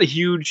a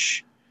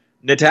huge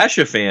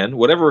Natasha fan,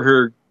 whatever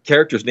her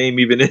character's name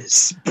even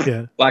is.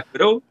 Black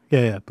Widow.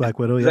 Black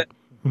Widow. Yeah.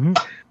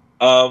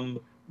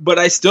 But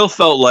I still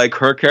felt like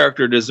her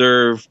character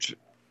deserved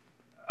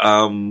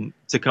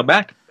to come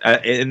back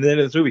in the end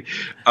of this movie.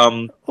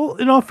 Well,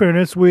 in all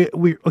fairness, we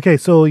okay.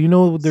 So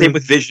same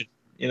with Vision.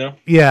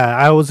 Yeah,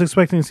 I was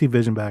expecting to see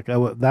Vision back.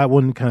 That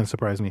one kind of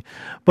surprised me.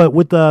 But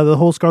with the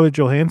whole Scarlett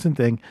Johansson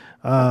thing,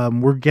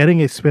 we're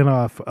getting a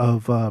spin-off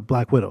of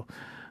Black Widow.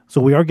 So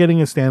we are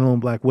getting a standalone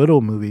Black Widow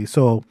movie.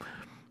 So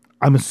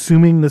I'm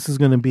assuming this is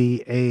going to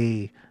be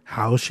a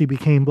how she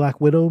became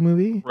Black Widow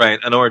movie. Right,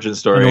 an origin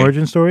story.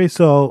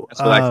 So that's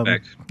what I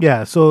expect.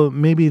 Yeah, so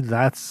maybe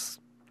that's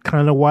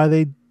kind of why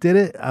they did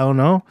it. I don't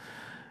know.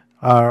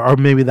 Or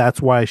maybe that's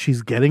why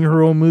she's getting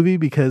her own movie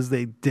because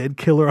they did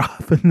kill her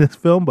off in this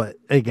film. But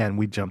again,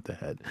 we jumped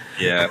ahead.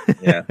 Yeah.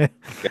 Okay.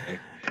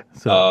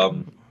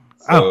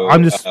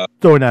 I'm just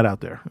throwing that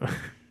out there.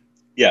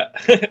 Yeah.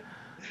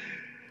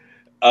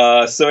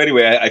 So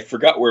anyway, I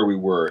forgot where we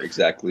were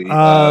exactly.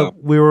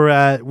 We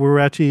were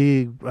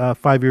actually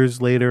 5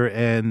 years later,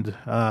 and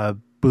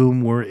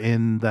boom, we're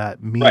in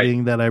that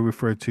meeting that I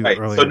referred to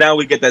earlier. So now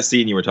we get that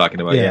scene you were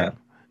talking about. Yeah.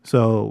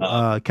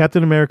 So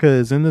Captain America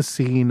is in the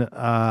scene.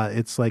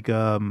 It's like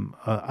I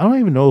don't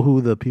even know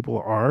who the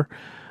people are,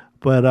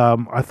 but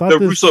I thought the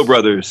Russo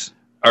brothers.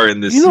 are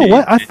in this. You know scene.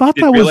 what? I thought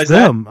that was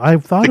them. I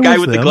thought the it guy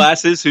was with them. the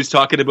glasses who's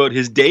talking about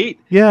his date.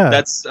 Yeah,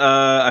 that's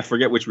I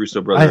forget which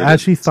Russo brother. I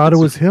actually thought it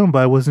was him,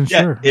 but I wasn't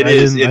sure. It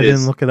is. I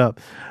didn't look it up.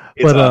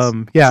 It's but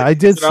awesome. I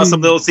did. It's an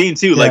awesome little scene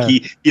too. Yeah.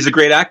 Like he's a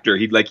great actor.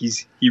 He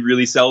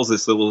really sells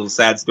this little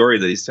sad story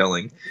that he's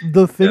telling.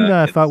 The thing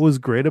that I thought was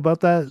great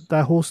about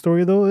that whole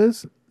story though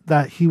is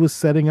that he was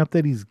setting up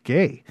that he's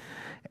gay,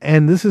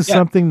 and this is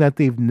something that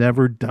they've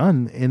never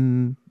done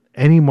in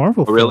any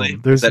Marvel film. Really?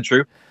 Is that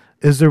true?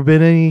 Has there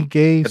been any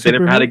gay? Have they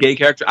never had a gay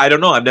character? I don't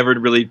know. I've never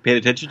really paid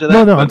attention to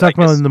that. No, I'm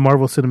talking about in the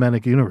Marvel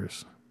Cinematic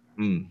Universe.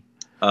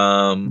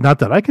 Not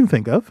that I can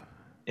think of.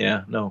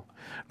 Yeah, no.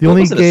 The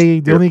only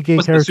gay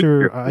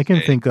character I can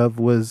think of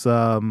was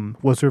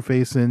her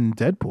face in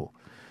Deadpool.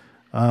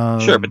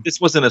 Sure, but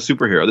this wasn't a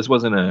superhero. This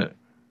wasn't a.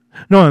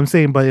 No, I'm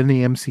saying, but in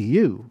the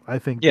MCU, I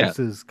think this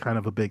is kind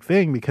of a big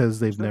thing because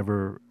they've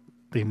never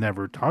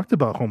talked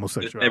about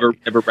homosexuality.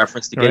 Never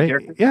referenced a gay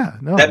character. Yeah,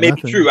 no, that may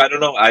be true. I don't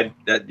know.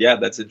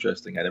 That's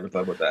interesting. I never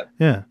thought about that.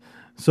 Yeah.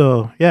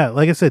 So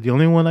like I said, the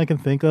only one I can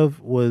think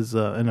of was,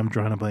 and I'm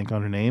drawing a blank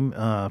on her name,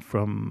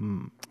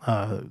 from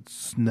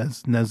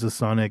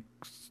Negasonic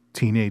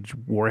Teenage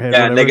Warhead.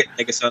 Yeah,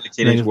 Negasonic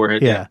Teenage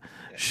Warhead. Yeah.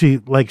 She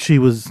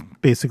was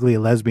basically a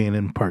lesbian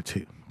in part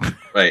 2.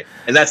 Right,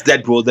 and that's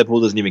Deadpool.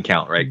 Deadpool doesn't even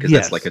count, right? Because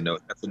that's like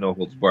that's a no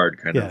holds barred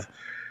kind of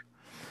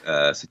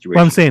situation.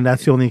 Well, I'm saying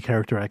that's the only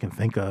character I can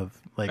think of,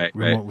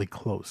 remotely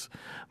close.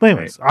 But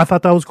anyways, I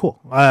thought that was cool.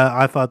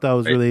 I thought that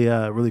was really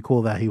really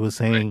cool that he was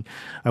saying,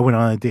 I went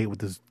on a date with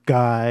this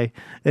guy,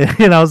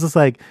 and I was just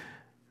like,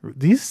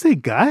 did you say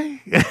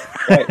guy?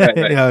 Right.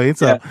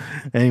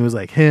 And he was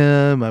like,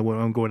 him.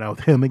 I'm going out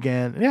with him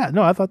again. Yeah,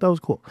 no, I thought that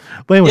was cool.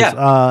 But anyways,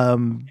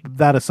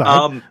 that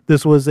aside,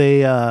 this was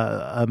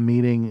a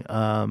meeting.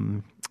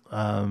 Like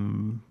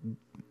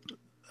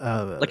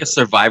a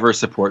survivor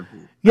support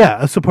group.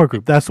 Yeah, a support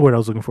group. That's the word I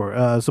was looking for.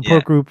 A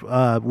support group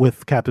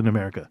with Captain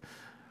America.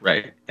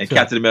 Right, and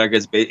Captain America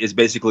is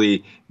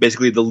basically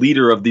the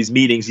leader of these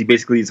meetings. He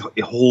basically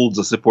holds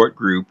a support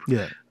group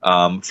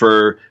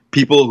for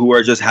people who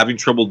are just having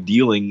trouble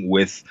dealing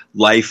with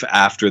life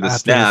after the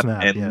snap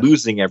and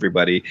losing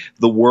everybody.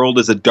 The world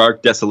is a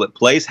dark, desolate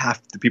place.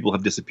 Half the people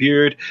have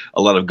disappeared.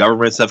 A lot of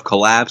governments have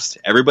collapsed.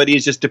 Everybody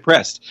is just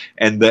depressed.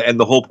 And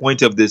the whole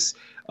point of this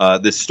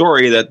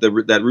story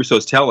that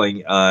Russo's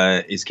telling,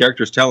 his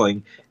character's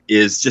telling,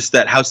 is just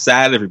that how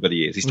sad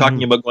everybody is. He's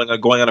talking about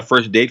going on a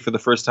first date for the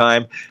first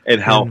time, and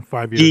how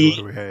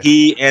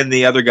he and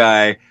the other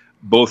guy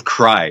both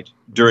cried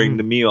during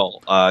the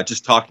meal,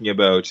 just talking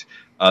about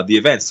the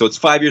events. So it's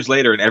 5 years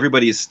later, and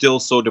everybody is still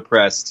so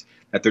depressed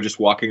that they're just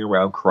walking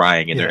around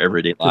crying in their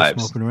everyday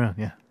lives. Smoking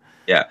around,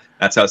 yeah,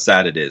 that's how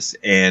sad it is.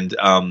 And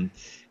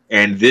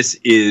this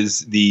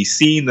is the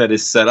scene that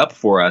is set up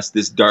for us.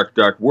 This dark,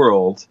 dark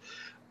world.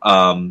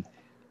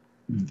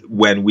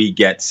 When we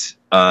get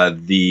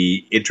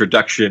the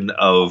introduction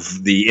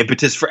of the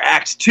impetus for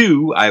Act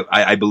 2,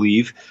 I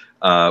believe,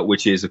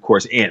 which is, of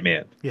course,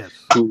 Ant-Man,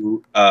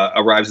 who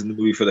arrives in the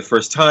movie for the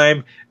first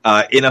time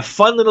in a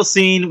fun little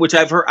scene, which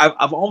I've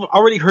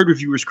already heard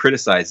reviewers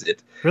criticize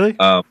it. Really?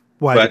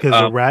 Why? Because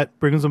the rat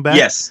brings them back?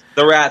 Yes,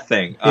 the rat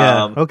thing.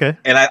 Yeah, okay.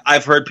 And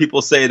I've heard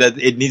people say that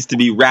it needs to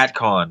be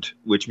retconned,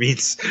 which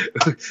means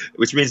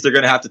they're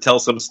going to have to tell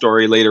some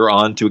story later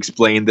on to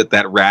explain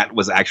that rat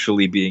was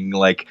actually being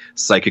like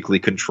psychically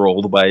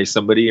controlled by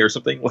somebody or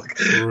something.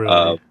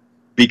 Really?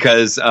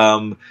 Because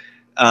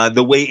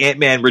the way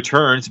Ant-Man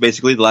returns,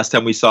 basically the last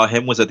time we saw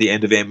him was at the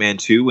end of Ant-Man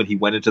 2 when he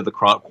went into the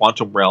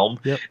quantum realm,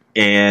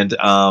 and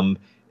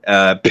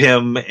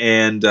Pym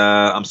and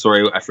I'm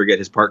sorry, I forget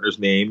his partner's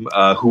name,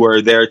 who are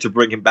there to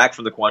bring him back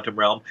from the quantum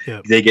realm.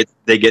 They get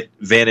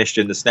vanished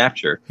in the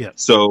Snapture.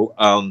 So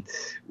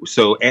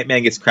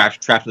Ant-Man gets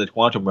trapped in the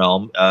quantum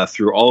realm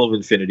through all of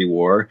Infinity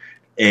War,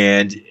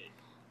 and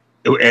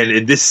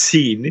in this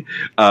scene,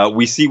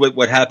 we see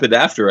what happened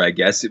after. I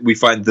guess we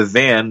find the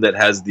van that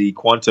has the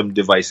quantum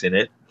device in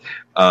it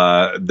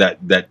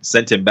that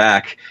sent him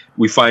back.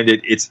 We find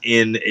it's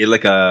in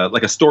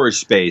a storage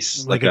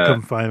space, like a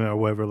confinement or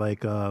whatever,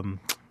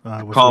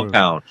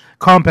 compound.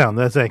 Compound.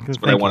 That's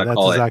what I want to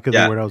call it. That's exactly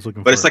the word I was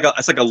looking for. But it's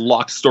like a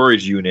locked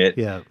storage unit.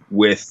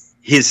 With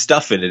his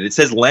stuff in it. It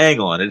says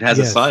Lang on it. It has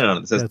a sign on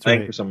it that says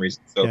Lang for some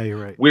reason. So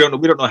you're right. We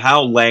don't know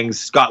how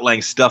Scott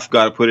Lang's stuff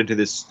got put into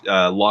this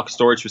locked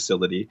storage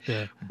facility.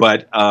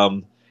 But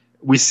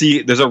we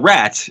see there's a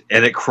rat,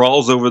 and it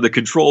crawls over the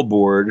control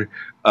board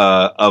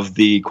of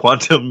the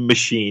quantum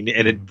machine,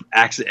 and it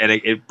acts, and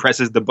it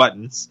presses the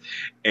buttons,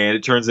 and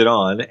it turns it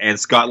on, and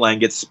Scott Lang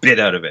gets spit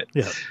out of it.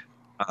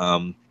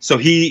 So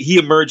he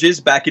emerges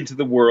back into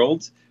the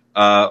world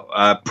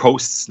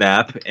post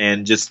snap,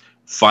 and just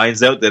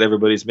finds out that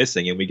everybody's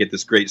missing, and we get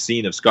this great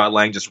scene of Scott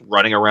Lang just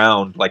running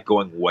around, like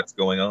going, "What's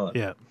going on?"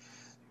 You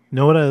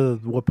know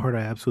what part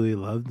I absolutely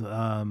loved?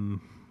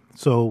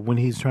 So when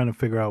he's trying to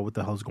figure out what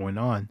the hell's going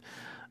on,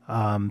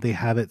 they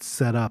have it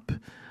set up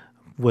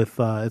with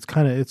it's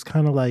kind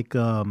of like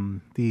the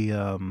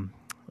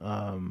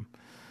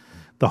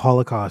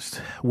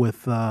Holocaust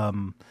with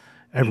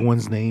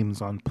everyone's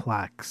names on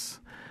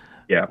plaques.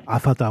 Yeah. I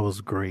thought that was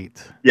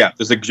great. Yeah,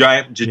 there's a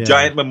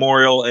giant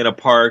memorial in a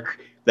park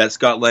that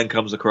Scott Lang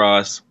comes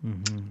across,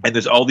 and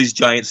there's all these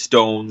giant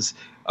stones.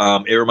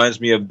 It reminds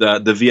me of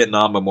the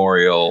Vietnam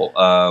Memorial,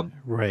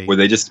 right, where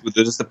there's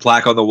just a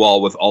plaque on the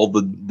wall with all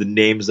the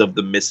names of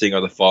the missing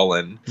or the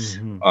fallen.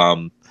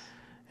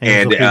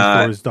 And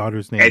for his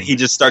daughter's name, and he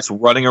just starts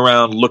running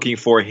around looking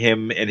for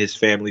him and his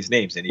family's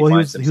names, and he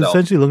finds himself. He was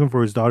essentially looking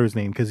for his daughter's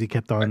name because he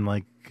kept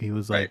on he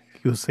was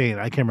saying,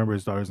 I can't remember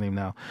his daughter's name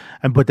now,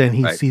 but then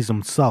he sees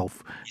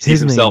himself. He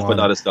sees himself, but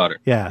not his daughter.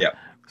 Yeah.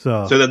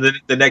 So then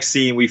the next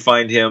scene, we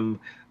find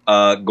him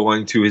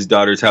going to his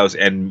daughter's house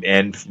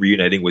and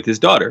reuniting with his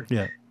daughter.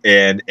 Yeah.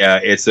 And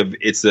it's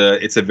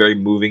a very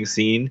moving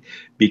scene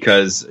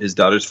because his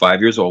daughter's 5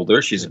 years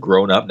older. She's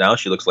grown up now.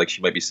 She looks like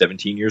she might be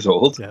 17 years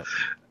old. Yeah.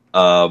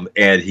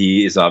 And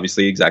he is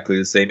obviously exactly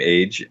the same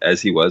age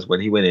as he was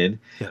when he went in.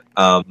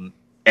 Yeah.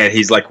 And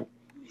he's like,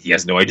 he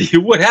has no idea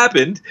what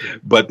happened,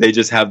 but they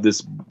just have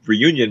this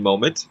reunion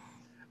moment.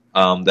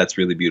 That's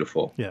really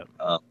beautiful. Yeah.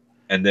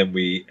 And then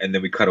we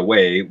cut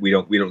away. We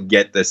don't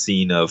get the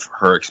scene of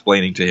her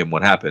explaining to him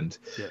what happened.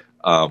 Yeah.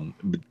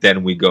 But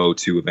then we go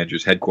to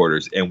Avengers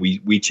headquarters and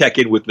we check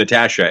in with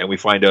Natasha and we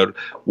find out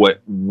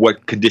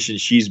what condition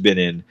she's been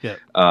in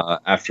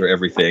after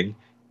everything.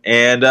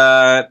 And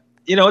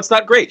it's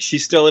not great.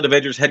 She's still at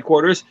Avengers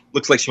headquarters.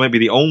 Looks like she might be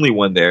the only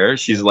one there.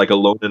 She's like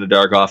alone in a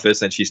dark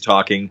office, and she's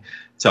talking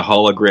to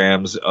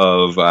holograms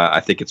of I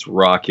think it's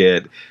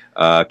Rocket,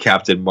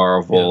 Captain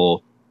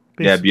Marvel,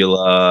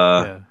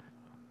 Nebula,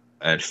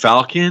 and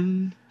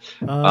Falcon.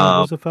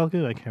 Was it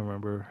Falcon? I can't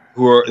remember.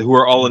 Who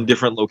are all in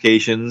different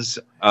locations,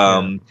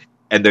 and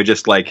they're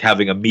just like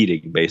having a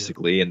meeting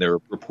basically, and they're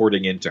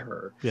reporting into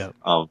her. Yeah.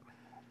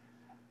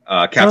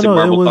 Captain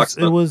Marvel talks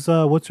about... It was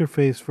what's her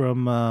face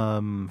from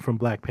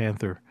Black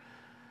Panther.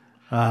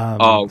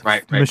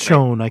 Right.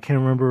 Michonne. Right. I can't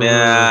remember.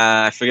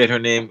 I forget her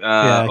name.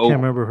 I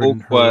can't remember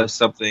her.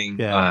 Something.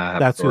 Yeah,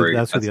 that's who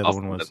the other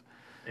one was.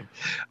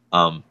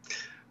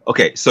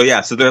 Okay, so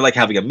they're like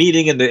having a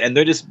meeting, and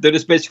they're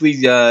just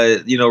basically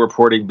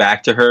reporting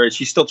back to her.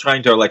 She's still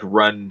trying to like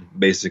run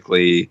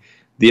basically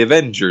the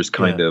Avengers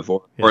kind of,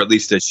 or at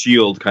least a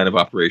SHIELD kind of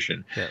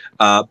operation. Yeah.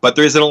 But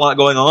there isn't a lot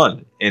going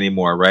on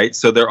anymore, right?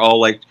 So they're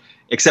all like,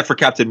 except for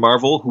Captain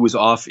Marvel, who is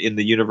off in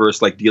the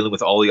universe, like dealing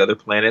with all the other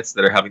planets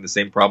that are having the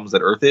same problems that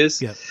Earth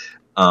is. Yeah.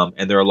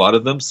 And there are a lot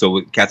of them.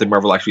 So Captain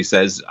Marvel actually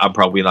says, I'm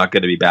probably not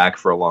going to be back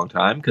for a long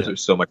time because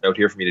there's so much out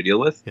here for me to deal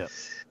with. Yeah.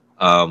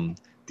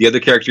 The other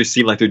characters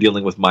seem like they're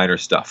dealing with minor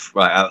stuff.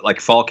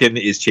 Like Falcon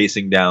is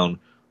chasing down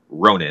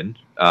Ronin,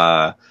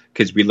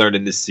 because we learned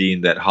in this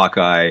scene that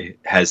Hawkeye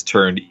has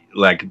turned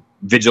like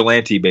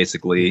vigilante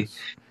basically,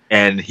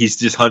 and he's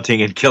just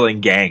hunting and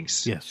killing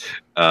gangs. Yes,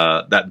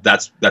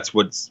 that's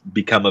what's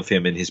become of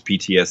him in his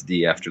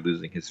PTSD after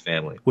losing his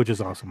family, which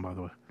is awesome, by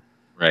the way.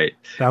 Right,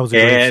 that was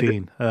a great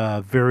scene.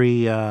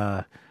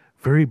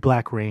 Very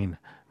Black Rain.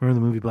 Remember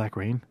the movie Black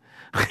Rain?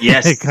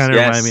 Yes, it kind of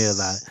reminded me of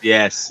that.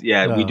 Yes,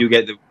 we do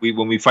get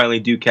when we finally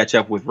do catch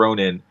up with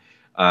Ronin.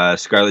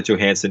 Scarlett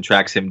Johansson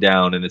tracks him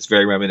down, and it's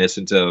very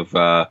reminiscent of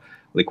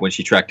like when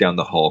she tracked down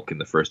the Hulk in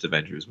the first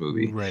Avengers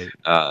movie. Right.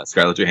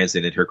 Scarlett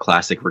Johansson in her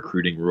classic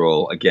recruiting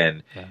role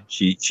again. Yeah.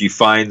 She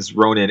finds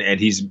Ronin, and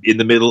he's in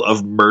the middle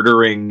of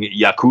murdering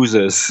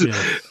yakuza's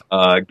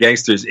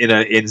gangsters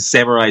in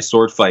samurai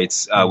sword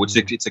fights, which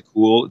it's a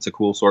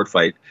cool sword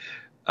fight.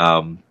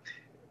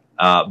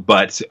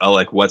 But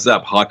like, what's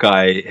up?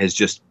 Hawkeye has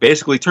just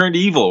basically turned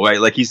evil,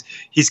 right? Like he's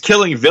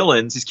killing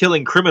villains, he's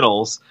killing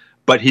criminals,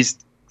 but he's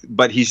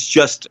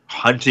just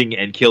hunting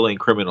and killing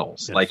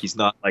criminals. Yes. Like he's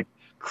not like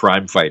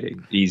crime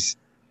fighting. He's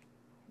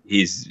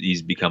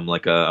become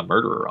like a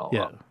murderer.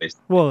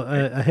 Basically. Well,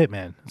 a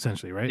hitman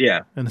essentially, right?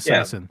 Yeah, an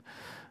assassin.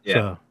 Yeah.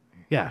 So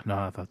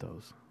I thought that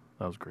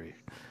was great.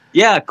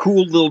 Yeah,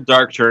 cool little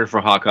dark turn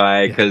for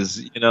Hawkeye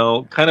because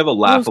kind of a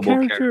laughable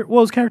character.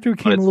 Well, his character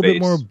became a little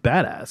bit more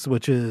badass,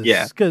 which is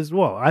because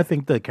I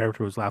think the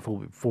character was laughable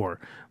before.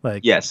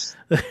 Like yes,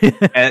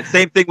 and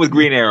same thing with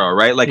Green Arrow,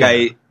 right? Like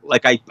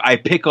I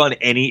pick on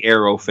any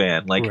Arrow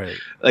fan, like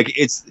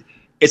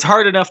it's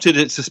hard enough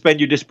to suspend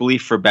your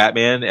disbelief for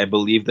Batman and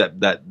believe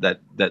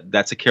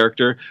that's a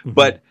character,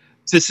 but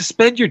to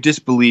suspend your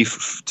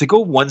disbelief, to go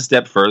one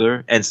step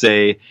further and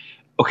say,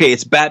 okay,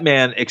 it's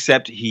Batman,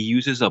 except he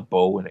uses a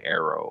bow and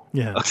arrow.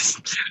 Yeah.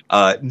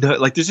 No,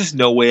 like there's just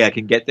no way I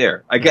can get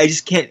there. I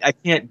just can't. I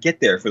can't get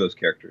there for those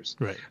characters.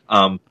 Right.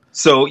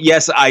 So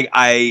yes,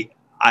 I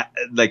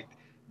like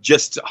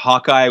just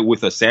Hawkeye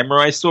with a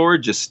samurai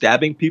sword, just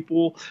stabbing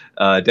people.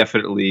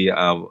 Definitely,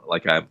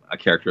 like a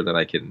character that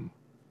I can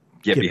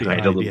get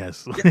behind a little.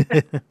 Yes,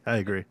 I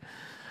agree.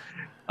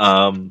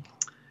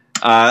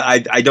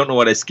 I don't know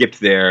what I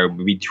skipped there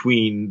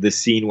between the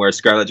scene where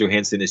Scarlett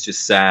Johansson is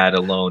just sad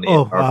alone.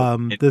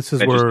 This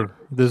is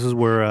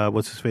where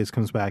what's his face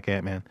comes back,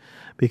 Ant-Man,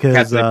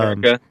 because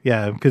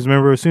because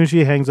remember, as soon as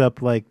she hangs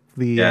up like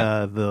the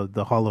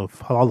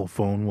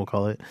holophone, we'll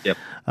call it. Yep.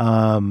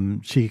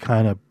 She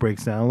kind of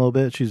breaks down a little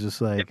bit. She's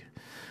just like,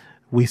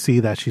 we see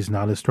that she's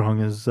not as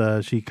strong as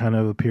she kind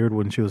of appeared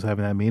when she was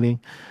having that meeting.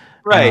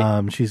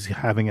 Right. She's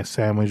having a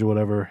sandwich or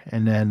whatever,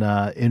 and then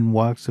in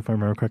walks, if I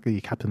remember correctly,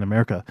 Captain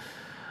America,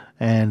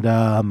 and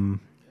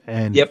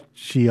Yep.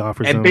 she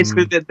offers And him,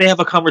 basically, they have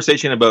a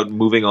conversation about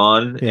moving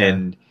on,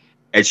 and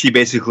she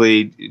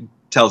basically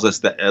tells us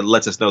that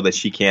lets us know that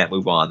she can't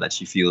move on, that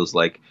she feels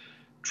like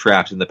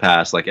trapped in the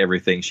past, like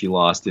everything she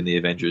lost in the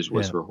Avengers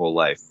was her whole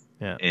life,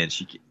 and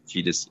she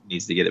just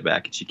needs to get it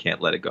back, and she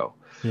can't let it go.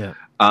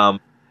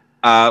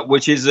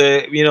 Which is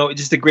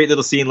just a great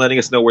little scene, letting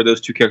us know where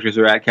those two characters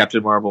are at: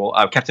 Captain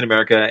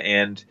America,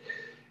 and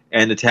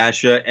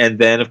Natasha. And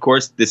then, of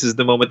course, this is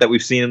the moment that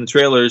we've seen in the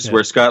trailers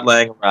where Scott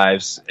Lang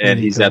arrives, and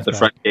he's at the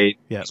front gate.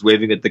 He's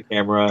waving at the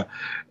camera,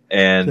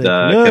 and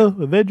no,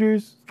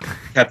 Avengers.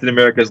 Captain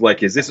America's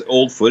like, "Is this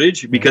old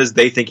footage?" Because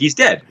they think he's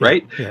dead,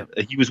 right?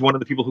 He was one of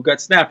the people who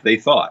got snapped, they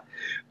thought.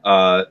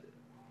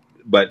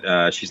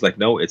 But she's like,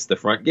 "No, it's the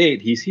front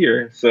gate. He's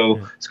here."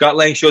 So Scott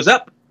Lang shows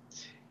up.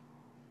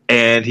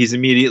 And he's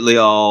immediately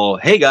all,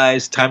 "Hey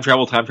guys, time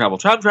travel, time travel,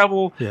 time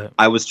travel. Yeah.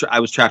 I was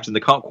trapped in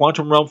the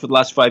quantum realm for the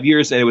last 5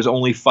 years, and it was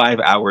only 5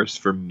 hours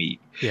for me."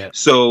 Yeah.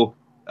 So,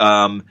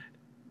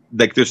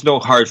 there's no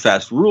hard,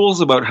 fast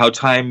rules about how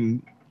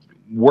time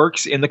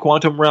works in the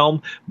quantum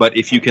realm, but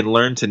if you can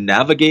learn to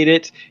navigate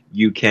it,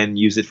 you can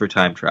use it for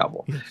time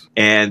travel. Yes.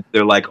 And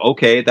they're like,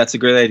 "Okay, that's a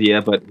great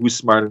idea, but who's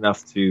smart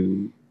enough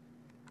to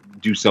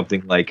do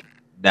something like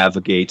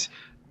navigate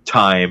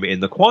time in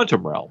the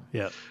quantum realm?"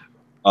 Yeah.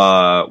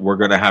 We're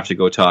going to have to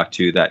go talk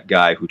to that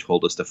guy who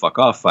told us to fuck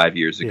off 5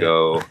 years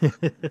ago,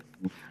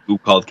 who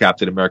called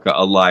Captain America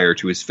a liar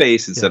to his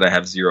face and said, "I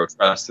have zero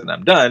trust and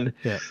I'm done."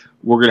 Yeah.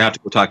 We're going to have to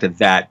go talk to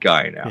that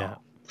guy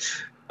now.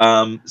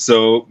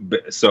 So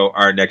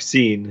our next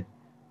scene,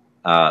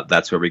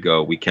 that's where we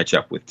go. We catch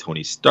up with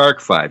Tony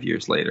Stark 5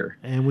 years later.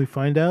 And we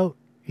find out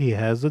he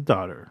has a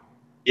daughter.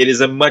 It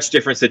is a much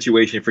different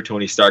situation for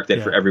Tony Stark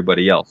than for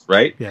everybody else,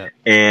 right? Yeah.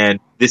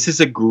 And this is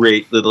a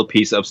great little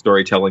piece of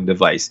storytelling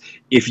device.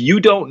 If you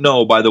don't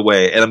know, by the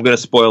way, and I'm going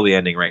to spoil the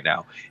ending right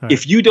now,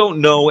 if you don't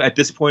know at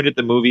this point at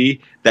the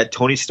movie that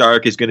Tony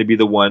Stark is going to be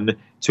the one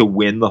to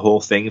win the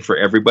whole thing for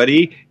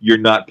everybody, you're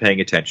not paying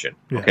attention,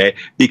 okay?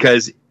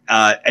 Because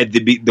at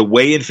the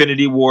way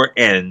Infinity War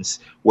ends,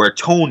 where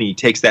Tony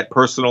takes that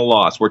personal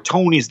loss, where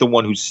Tony's the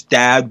one who's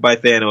stabbed by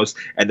Thanos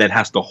and then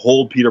has to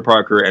hold Peter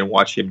Parker and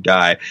watch him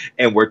die,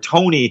 and where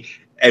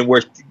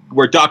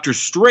Doctor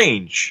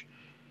Strange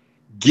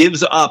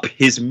gives up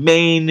his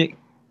main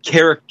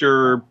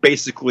character,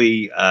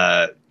 basically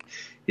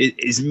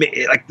is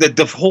like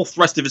the whole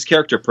thrust of his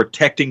character,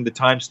 protecting the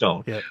Time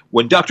Stone. Yeah.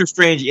 When Doctor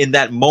Strange in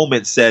that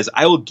moment says,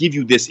 "I will give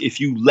you this if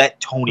you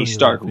let Tony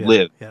Stark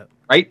live,"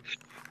 right?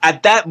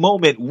 At that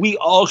moment, we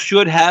all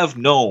should have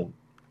known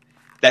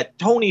that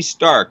Tony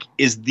Stark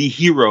is the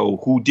hero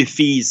who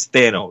defeats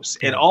Thanos.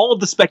 And all of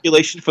the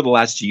speculation for the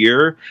last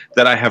year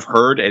that I have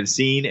heard and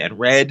seen and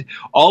read,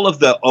 all of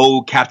the,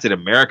 Captain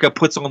America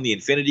puts on the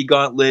Infinity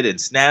Gauntlet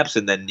and snaps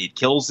and then it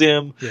kills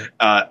him.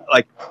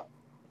 Yeah.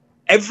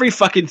 Every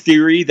fucking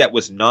theory that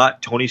was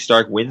not Tony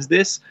Stark wins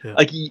this. Yeah.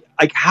 Like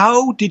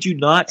how did you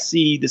not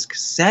see this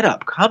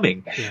setup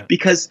coming? Yeah.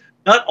 Because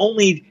not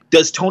only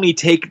does Tony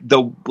take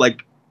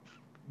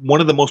one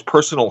of the most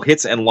personal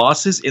hits and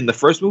losses in the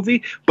first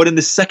movie, but in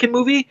the second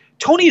movie,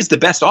 Tony is the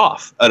best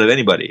off out of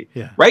anybody,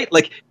 right?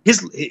 Like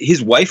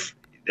his wife,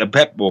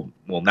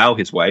 now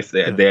his wife,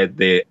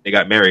 they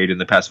got married in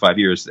the past 5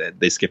 years.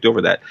 They skipped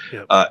over that.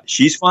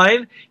 She's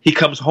fine. He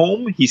comes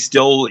home. He's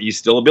still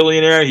a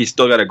billionaire. He's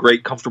still got a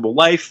great, comfortable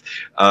life.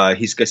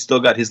 He's still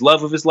got his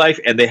love of his life,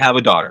 and they have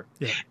a daughter.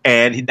 Yeah.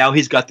 And now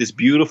he's got this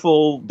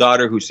beautiful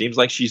daughter who seems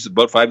like she's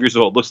about 5 years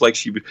old. Looks like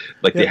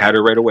they had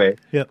her right away.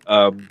 Yeah.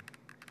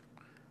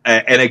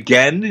 And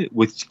again,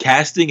 with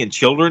casting and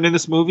children in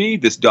this movie,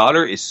 this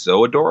daughter is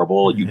so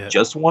adorable. You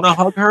just want to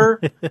hug her,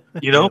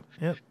 you know?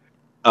 Yep.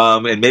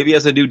 And maybe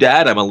as a new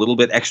dad, I'm a little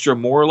bit extra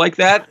more like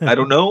that. I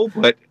don't know,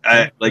 but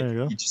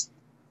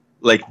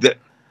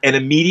and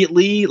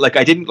immediately,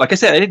 I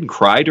didn't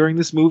cry during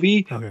this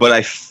movie, but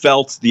I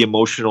felt the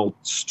emotional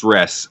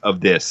stress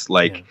of this,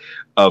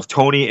 of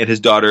Tony and his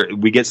daughter.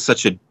 We get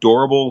such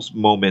adorable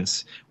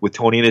moments with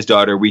Tony and his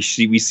daughter. We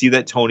see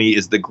that Tony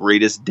is the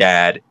greatest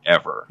dad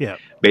ever,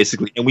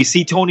 basically, and we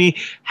see Tony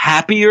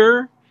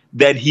happier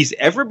than he's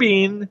ever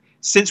been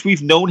since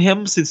we've known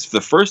him since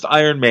the first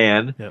Iron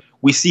Man.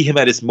 We see him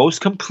at his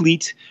most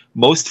complete,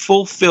 most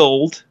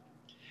fulfilled,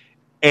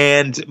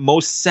 and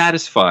most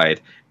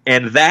satisfied.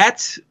 And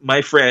that,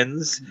 my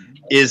friends,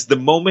 is the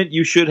moment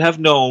you should have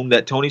known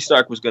that Tony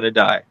Stark was going to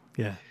die.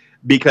 Yeah.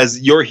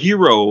 Because your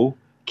hero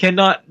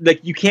cannot,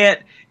 you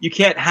can't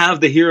have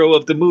the hero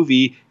of the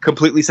movie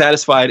completely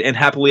satisfied and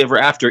happily ever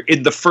after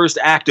in the first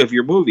act of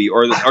your movie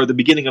or the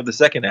beginning of the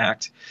second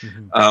act.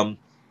 Mm-hmm.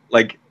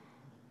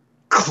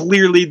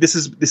 Clearly this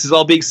is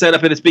all being set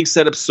up, and it's being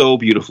set up so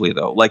beautifully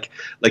though. Like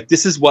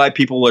this is why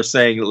people are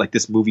saying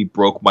this movie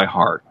broke my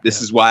heart. This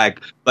is why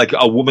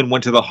a woman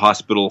went to the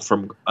hospital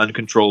from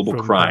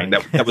uncontrollable crying.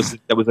 That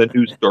was a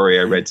news story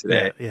I read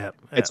today.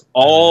 It's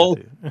all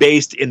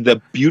based in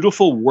the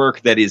beautiful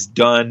work that is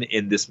done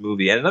in this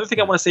movie. And another thing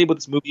I want to say about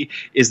this movie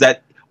is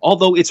that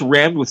although it's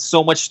rammed with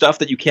so much stuff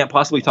that you can't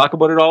possibly talk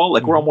about it all.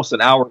 Like we're almost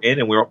an hour in,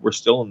 and we're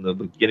still in the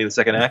beginning of the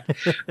second act.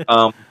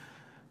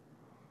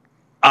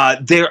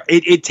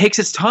 It takes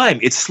its time.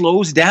 It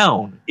slows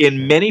down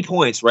in many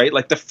points, right?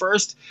 Like the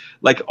first,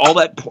 like all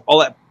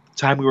that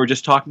time we were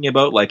just talking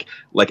about, like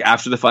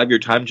after the 5-year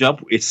time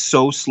jump, it's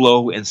so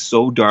slow and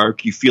so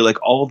dark. You feel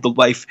like all of the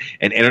life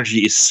and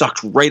energy is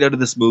sucked right out of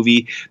this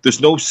movie. There's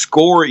no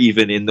score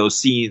even in those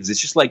scenes. It's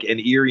just like an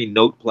eerie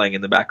note playing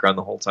in the background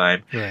the whole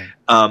time. Right.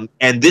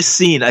 And this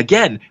scene,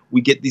 again,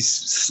 we get these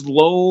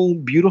slow,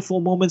 beautiful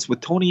moments with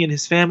Tony and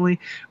his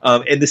family,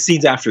 and the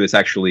scenes after this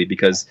actually,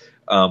 because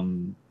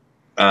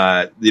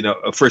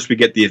first we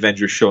get the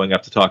Avengers showing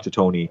up to talk to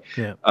Tony,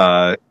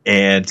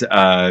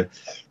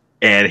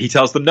 and he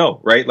tells them no,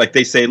 right? Like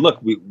they say, look,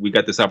 we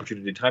got this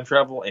opportunity to time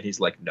travel, and he's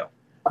like, no.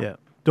 Yeah.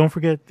 Don't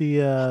forget the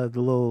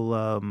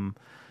little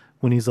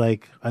when he's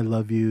like, I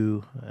love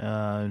you,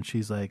 and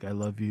she's like, I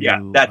love you.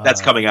 Yeah,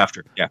 that's coming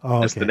after. Yeah,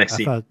 that's the next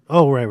scene. Right.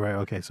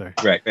 Okay, sorry.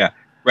 Right, yeah.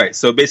 Right.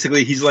 So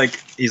basically he's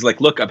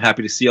like, look, I'm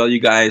happy to see all you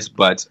guys,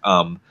 but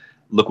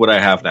look what I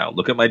have now.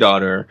 Look at my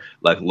daughter.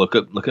 Like look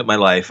at my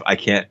life. I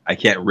can't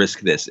risk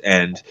this.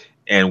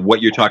 And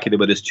what you're talking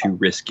about is too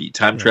risky.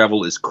 Time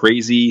travel is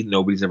crazy.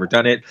 Nobody's ever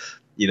done it,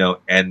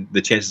 and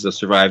the chances of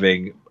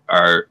surviving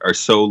are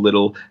so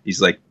little.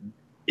 He's like,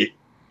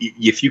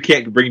 if you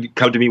can't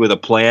come to me with a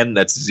plan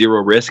that's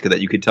zero risk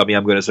that you can tell me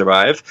I'm going to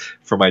survive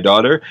for my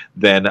daughter,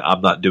 then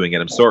I'm not doing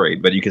it. I'm sorry,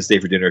 but you can stay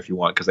for dinner if you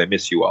want because I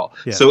miss you all.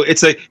 Yeah. So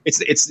it's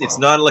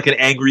not like an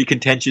angry,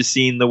 contentious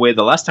scene the way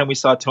the last time we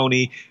saw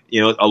Tony.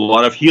 A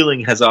lot of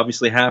healing has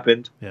obviously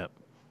happened. Yeah.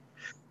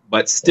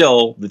 But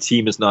still, the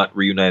team is not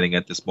reuniting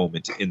at this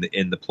moment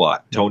in the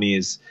plot. Tony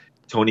is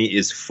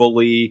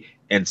fully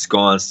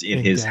ensconced in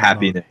his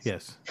happiness.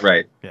 Yes.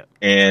 Right. Yeah.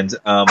 And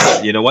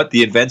you know what?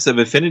 The events of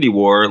Infinity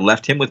War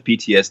left him with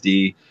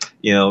PTSD.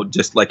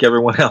 Just like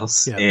everyone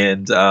else. Yeah.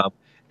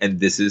 And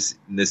this is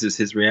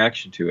his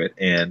reaction to it.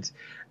 And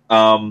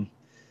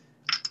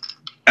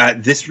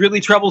this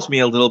really troubles me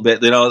a little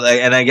bit,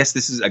 and I guess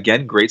this is,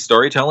 again, great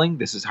storytelling.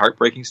 This is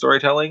heartbreaking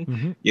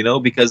storytelling,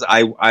 because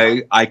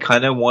I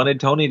kind of wanted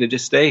Tony to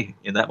just stay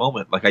in that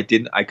moment. Like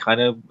I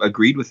kind of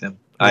agreed with him.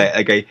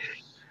 I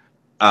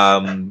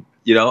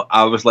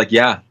was like,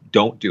 yeah,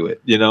 don't do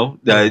it,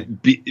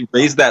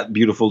 raise that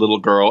beautiful little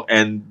girl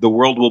and the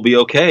world will be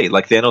okay.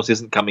 Like Thanos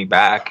isn't coming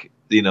back,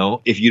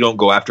 if you don't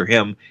go after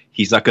him,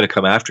 he's not going to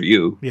come after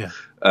you. Yeah.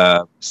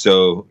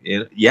 So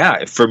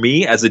for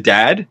me as a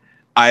dad,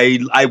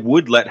 I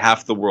would let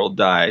half the world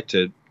die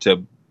to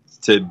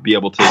be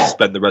able to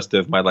spend the rest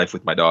of my life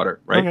with my daughter,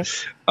 right?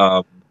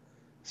 Okay.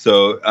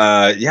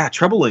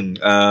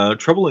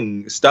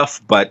 Troubling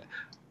stuff, but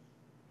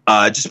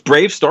just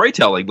brave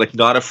storytelling, like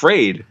not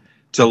afraid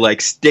to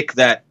like stick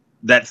that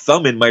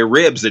thumb in my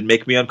ribs and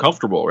make me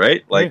uncomfortable,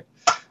 right? Like,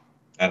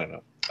 I don't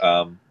know.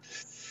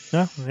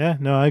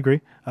 No, I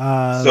agree.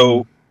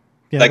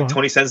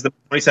 Tony sends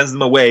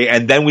them away,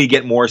 and then we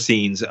get more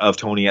scenes of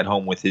Tony at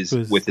home with his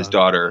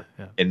daughter,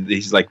 and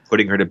he's like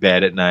putting her to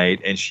bed at night,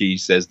 and she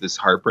says this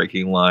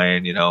heartbreaking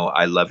line,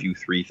 I love you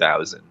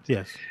 3,000.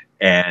 Yes,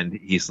 and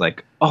he's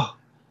like, oh,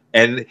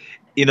 and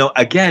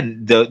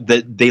again,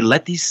 they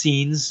let these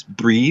scenes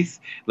breathe,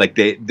 like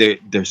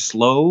they're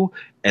slow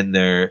and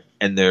they're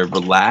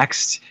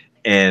relaxed,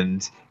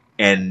 and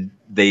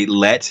they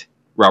let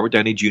Robert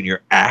Downey Jr.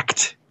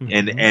 act.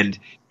 And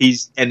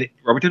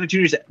Robert Downey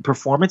Jr.'s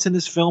performance in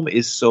this film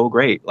is so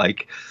great.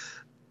 Like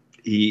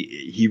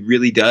he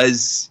really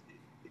does.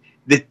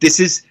 This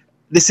is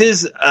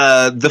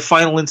the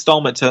final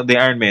installment to the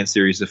Iron Man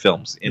series of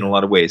films in a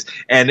lot of ways,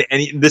 and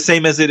the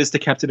same as it is to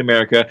Captain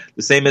America,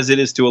 the same as it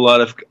is to a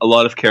lot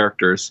of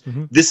characters.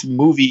 This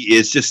movie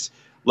is just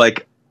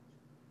like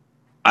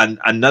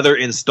another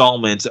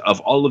installment of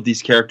all of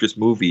these characters'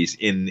 movies.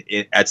 In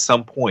at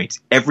some point,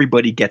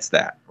 everybody gets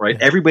that, right?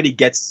 Yeah. Everybody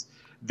gets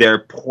their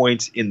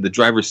point in the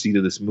driver's seat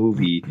of this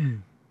movie,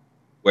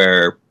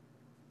 where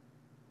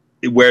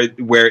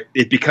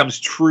it becomes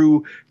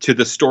true to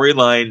the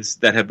storylines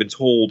that have been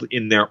told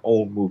in their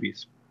own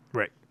movies.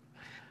 Right.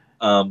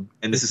 And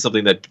this is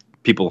something that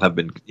people have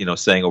been,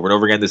 saying over and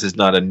over again. This is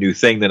not a new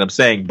thing that I'm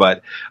saying,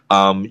 but,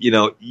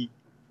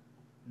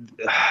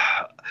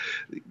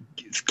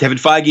 Kevin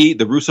Feige,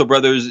 the Russo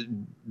brothers,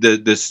 the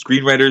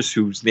screenwriters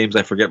whose names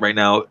I forget right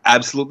now,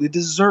 absolutely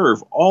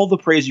deserve all the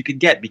praise you can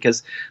get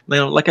because,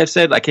 like I've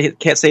said, I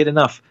can't say it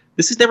enough.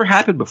 This has never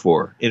happened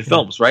before in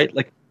films, right?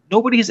 Like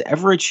nobody has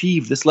ever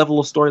achieved this level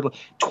of story.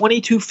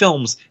 22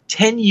 films,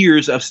 10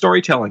 years of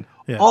storytelling,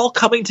 all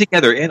coming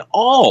together, and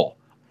all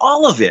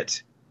of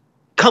it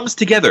comes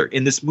together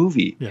in this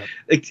movie. Yeah.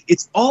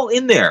 It's all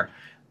in there.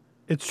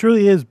 It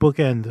truly is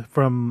bookend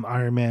from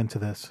Iron Man to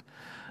this.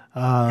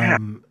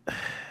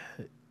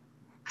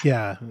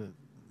 Yeah.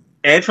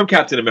 And from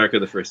Captain America,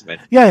 the First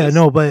Avenger. Yeah,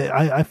 no, but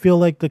I feel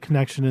like the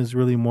connection is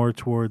really more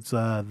towards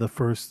the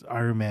first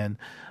Iron Man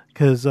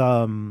because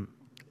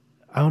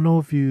I don't know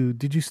if you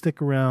did you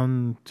stick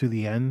around to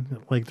the end?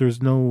 Like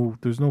there's no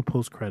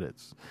post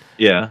credits.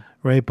 Yeah.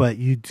 Right, but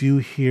you do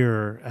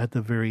hear at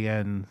the very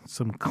end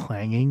some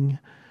clanging,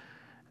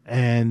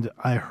 and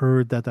I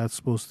heard that that's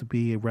supposed to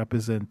be a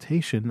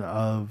representation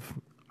of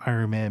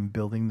Iron Man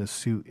building the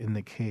suit in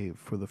the cave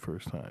for the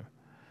first time.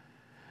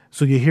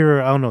 So you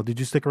hear, I don't know, did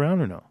you stick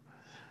around or no?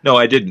 No,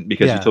 I didn't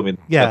because you told me.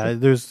 Yeah,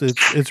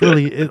 it's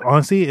really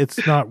honestly,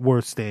 it's not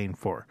worth staying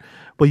for.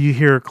 But you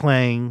hear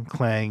clang,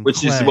 clang,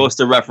 which clang. is supposed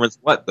to reference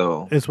what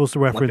though? It's supposed to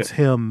reference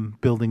him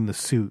building the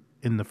suit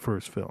in the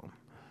first film.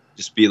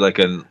 Just be like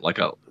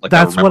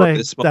that's what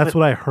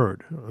I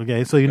heard.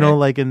 Okay, so you know,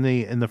 like in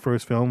the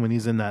first film when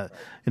he's in the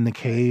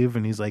cave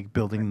and he's like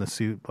building the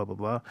suit, blah blah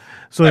blah.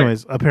 So,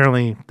 anyways,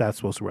 apparently that's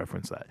supposed to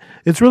reference that.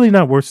 It's really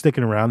not worth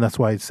sticking around. That's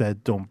why I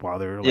said don't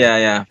bother. Like, yeah.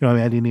 You know, what I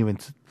mean, I didn't even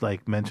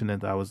like mention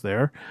that I was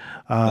there,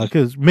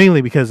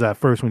 mainly because at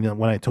first when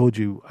I told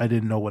you, I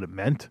didn't know what it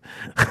meant.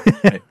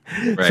 Right.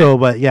 So,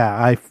 but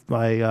yeah,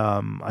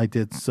 I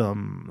did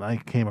some. I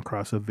came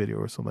across a video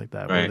or something like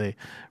that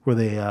where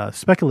they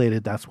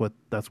speculated that's what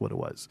it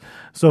was.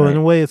 So in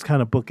a way, it's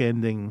kind of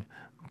bookending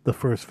the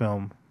first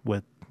film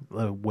with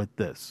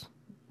this.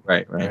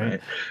 Right.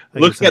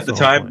 Looking at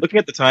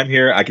the time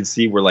here, I can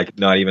see we're like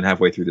not even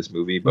halfway through this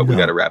movie, but we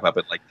got to wrap up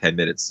in like 10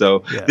 minutes.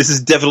 So this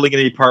is definitely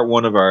going to be part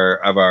one of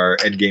our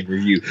Endgame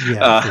review.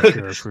 Yeah,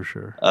 for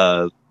sure.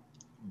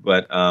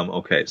 But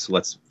okay, so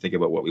let's think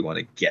about what we want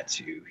to get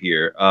to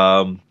here.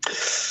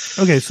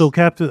 Okay, so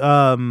Captain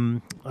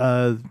Iron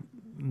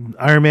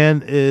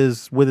Man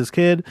is with his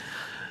kid.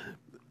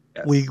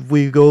 Yes.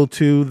 We go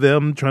to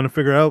them trying to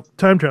figure out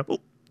time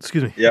travel.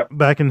 Excuse me. Yep.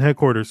 Back in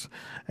headquarters,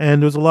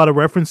 and there's a lot of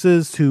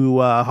references to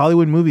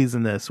Hollywood movies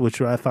in this,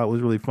 which I thought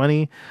was really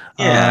funny.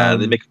 Yeah,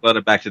 they make a lot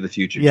of Back to the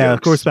Future. Yeah, jokes.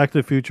 Of course, Back to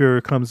the Future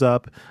comes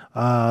up.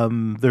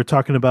 They're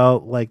talking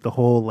about like the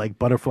whole like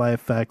butterfly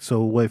effect.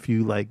 So what if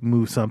you like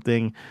move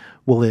something,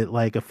 will it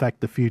like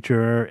affect the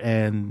future?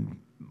 And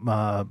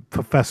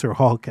Professor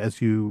Hulk,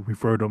 as you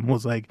referred to him,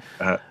 was like,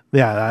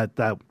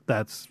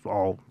 that's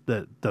all.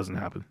 That doesn't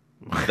happen.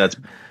 That's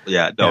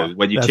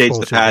when you change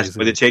the past,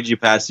 when they change your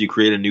past, you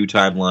create a new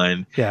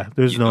timeline. Yeah,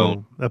 there's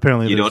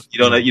apparently you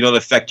don't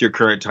affect your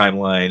current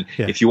timeline.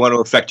 Yeah. If you want to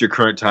affect your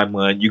current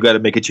timeline, you got to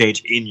make a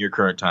change in your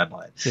current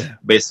timeline. Yeah.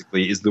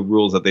 Basically, is the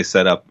rules that they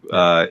set up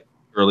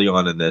early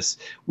on in this,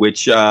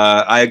 which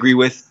I agree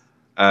with.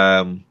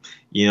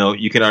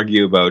 You can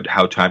argue about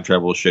how time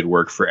travel should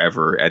work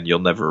forever, and you'll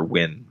never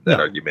win that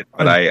argument.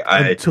 But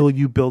until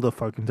you build a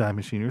fucking time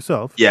machine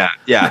yourself. Yeah.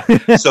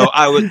 So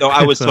I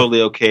was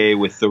totally okay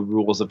with the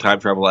rules of time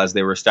travel as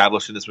they were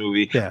established in this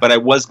movie. Yeah. But I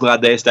was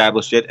glad they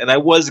established it, and I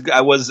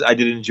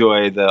did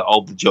enjoy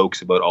all the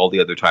jokes about all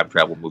the other time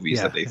travel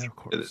movies that they threw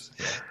into this,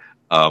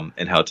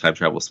 and how time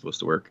travel is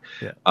supposed to work.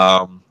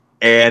 Yeah.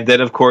 And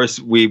then of course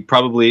we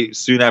probably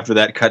soon after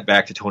that cut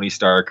back to Tony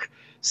Stark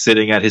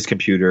sitting at his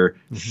computer,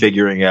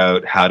 figuring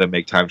out how to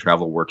make time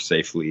travel work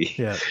safely.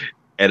 Yeah.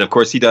 And of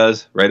course he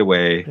does right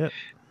away. Yep.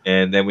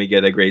 And then we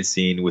get a great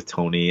scene with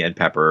Tony and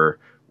Pepper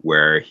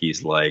where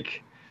he's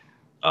like,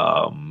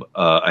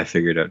 I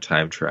figured out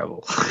time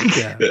travel.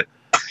 Yeah.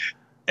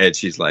 And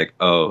she's like,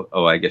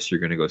 oh, I guess you're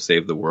going to go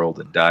save the world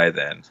and die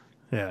then.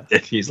 Yeah.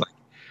 And he's like,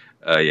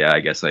 yeah, I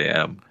guess I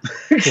am.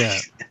 Yeah.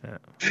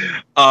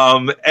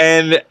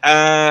 And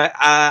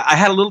I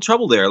had a little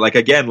trouble there. Like,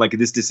 again, like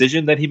this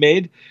decision that he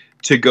made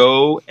to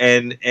go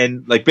and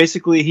like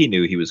basically he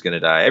knew he was going to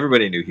die.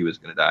 Everybody knew he was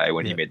going to die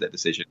when he made that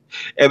decision.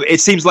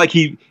 It seems like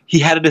he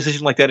had a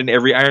decision like that in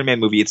every Iron Man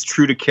movie. It's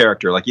true to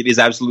character. Like it is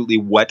absolutely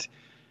what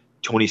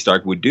Tony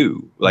Stark would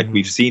do. Like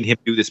we've seen him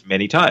do this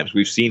many times.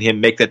 We've seen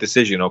him make that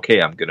decision.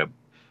 Okay, I'm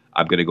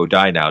gonna go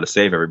die now to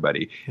save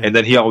everybody. Yeah. And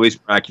then he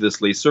always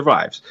miraculously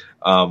survives.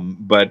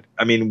 But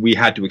I mean, we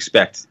had to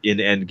expect in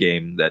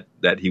Endgame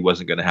that he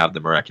wasn't going to have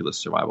the miraculous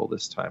survival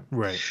this time.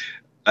 Right.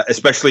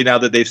 Especially now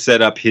that they've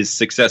set up his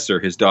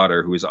successor, his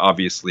daughter, who is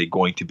obviously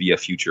going to be a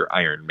future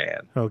Iron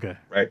Man. Okay.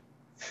 Right.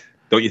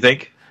 Don't you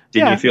think?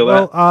 Didn't you feel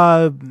that?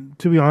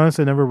 To be honest,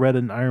 I never read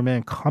an Iron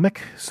Man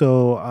comic,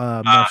 so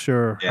I'm not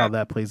sure how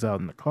that plays out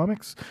in the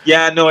comics.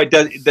 Yeah, no, it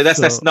does.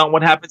 That's not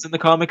what happens in the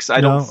comics. I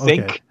don't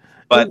think. Okay.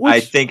 But I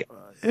think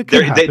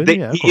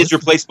he is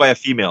replaced by a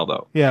female,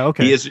 though. Yeah,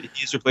 okay. He is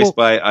replaced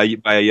by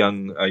a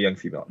young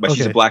female, but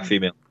she's a black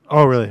female.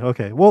 Oh, really?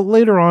 Okay. Well,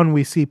 later on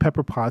we see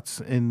Pepper Potts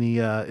in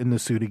the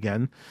suit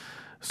again.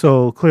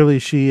 So clearly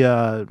she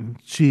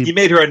he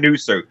made her a new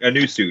suit. And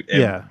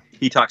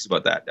he talks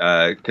about that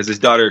because his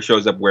daughter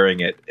shows up wearing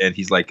it, and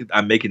he's like,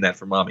 "I'm making that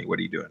for mommy. What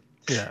are you doing?"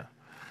 Yeah.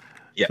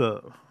 Yeah.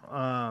 So,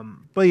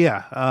 but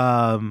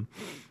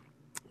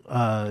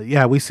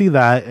we see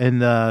that, and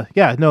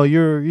no,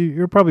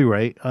 you're probably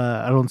right.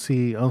 I don't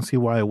see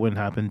why it wouldn't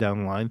happen down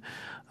the line.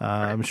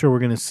 I'm sure we're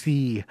gonna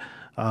see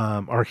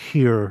or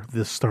hear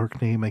this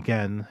Stark name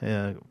again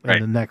in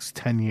the next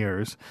 10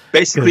 years.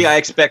 Basically, I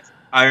expect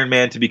Iron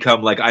Man to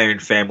become like Iron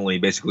Family,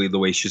 basically the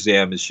way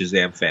Shazam is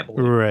Shazam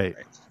Family. Right.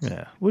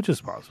 Yeah, which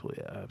is possible.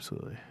 Yeah,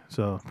 absolutely.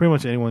 So pretty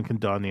much anyone can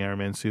don the Iron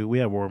Man suit. We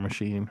have War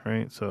Machine,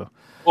 right? So.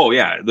 Oh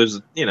yeah, there's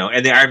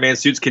and the Iron Man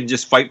suits can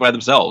just fight by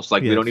themselves.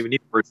 Like we don't even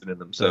need a person in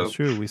them. So that's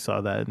true. We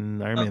saw that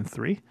in Iron Man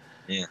 3.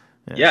 Yeah.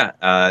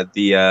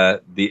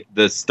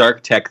 The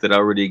Stark tech that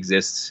already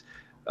exists.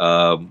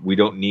 We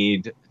don't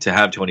need to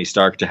have Tony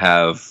Stark to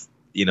have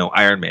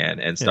Iron Man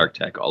and Stark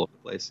tech all over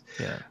the place.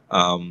 Yeah.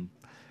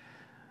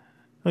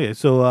 Okay,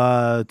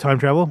 so time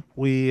travel.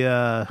 We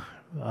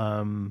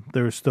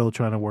they're still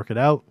trying to work it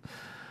out.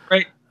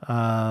 Right.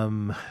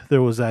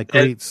 There was that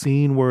great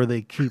scene where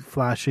they keep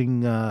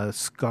flashing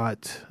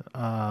Scott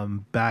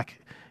back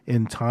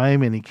in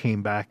time, and he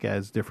came back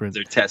as different.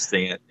 They're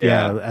testing it.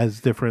 Yeah, as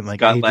different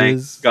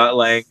Scott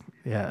Lang.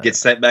 Yeah. Gets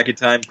sent back in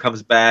time,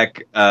 comes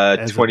back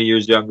 20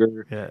 years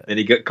younger. Yeah. Then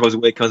he goes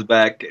away, comes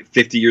back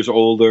 50 years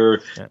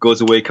older. Yeah.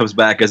 Goes away, comes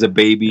back as a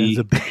baby.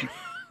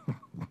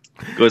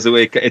 Goes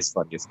away. It's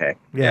funny as heck.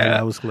 Yeah,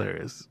 that was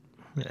hilarious.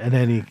 And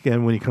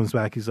then when he comes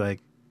back, he's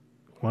like,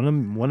 one of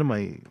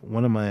my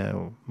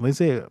let's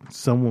say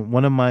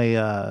one of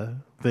my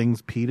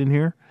things peed in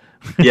here.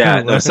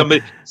 Yeah, no,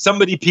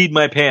 somebody peed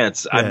my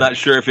pants. Yeah. I'm not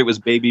sure if it was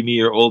baby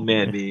me or old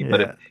man me,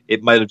 but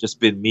it might have just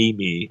been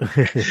me.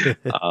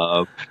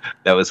 That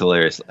was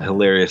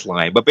hilarious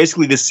line. But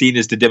basically, this scene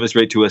is to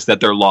demonstrate to us that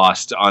they're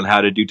lost on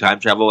how to do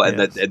time travel, and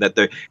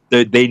that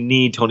they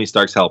need Tony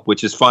Stark's help,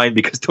 which is fine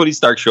because Tony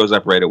Stark shows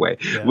up right away.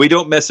 Yeah. We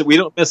don't mess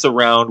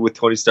around with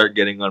Tony Stark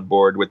getting on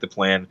board with the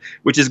plan,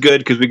 which is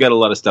good because we got a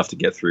lot of stuff to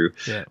get through.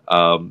 Yeah.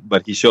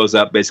 But he shows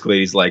up. Basically,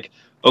 he's like,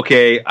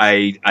 okay,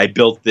 I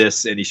built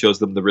this, and he shows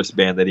them the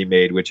wristband that he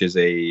made, which is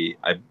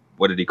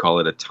what did he call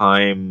it?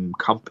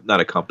 Not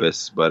a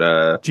compass, but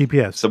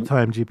GPS.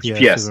 Time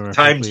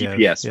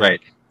GPS,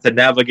 right? To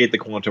navigate the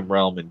quantum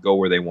realm and go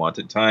where they want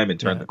in time and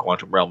turn the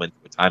quantum realm into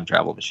a time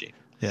travel machine.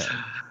 Yeah.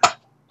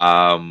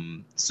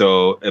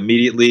 So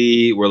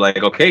immediately we're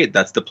like, okay,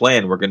 that's the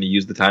plan. We're going to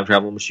use the time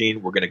travel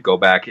machine. We're going to go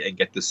back and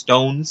get the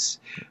stones.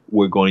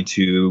 We're going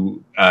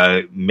to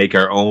make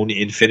our own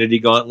Infinity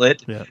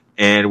Gauntlet,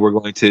 and we're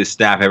going to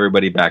snap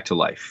everybody back to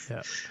life.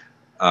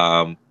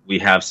 Yeah. We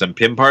have some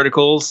Pym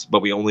particles,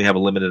 but we only have a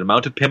limited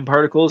amount of Pym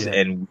particles,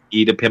 and we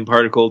need a Pym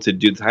particle to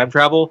do the time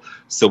travel.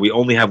 So we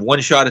only have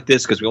one shot at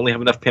this because we only have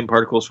enough Pym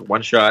particles for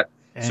one shot.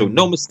 And so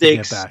no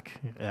mistakes. Back.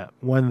 Yeah,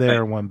 one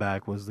there, one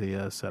back was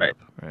the setup.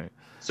 Right.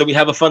 So we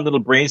have a fun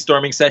little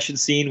brainstorming session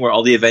scene where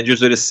all the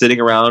Avengers are just sitting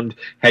around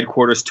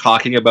headquarters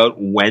talking about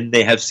when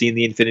they have seen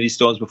the Infinity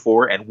Stones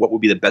before and what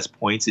would be the best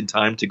points in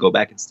time to go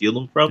back and steal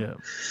them from. Yeah.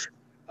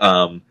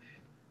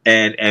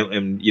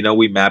 And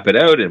we map it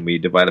out and we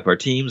divide up our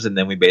teams, and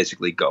then we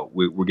basically go.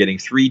 We're getting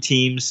 3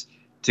 teams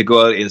to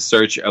go out in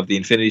search of the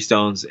Infinity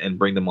Stones and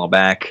bring them all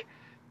back.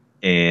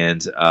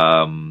 And we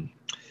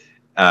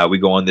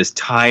go on this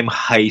time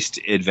heist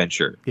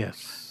adventure.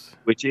 Yes.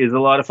 Which is a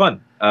lot of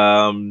fun.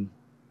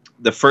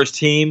 The first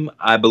team,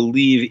 I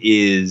believe,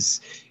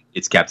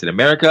 it's Captain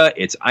America,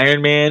 it's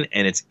Iron Man,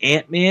 and it's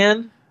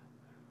Ant-Man.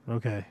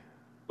 Okay.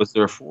 Was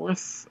there a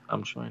fourth?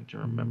 I'm trying to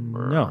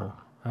remember. No,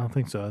 I don't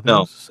think so. I think no, it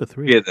was just the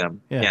 3. 3 of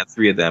them. Yeah,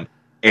 3 of them.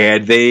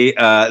 And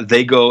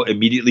they go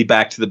immediately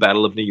back to the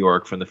Battle of New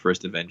York from the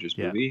first Avengers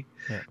movie.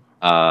 Yeah.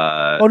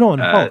 Oh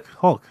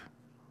Hulk.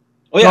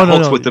 yeah,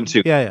 Hulk's with them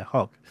too. Yeah,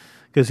 Hulk.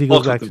 Because he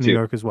goes back to New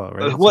York as well,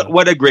 right?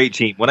 What a great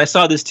team. When I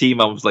saw this team,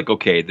 I was like,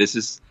 okay, this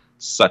is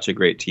such a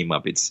great team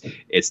up. It's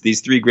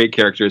these 3 great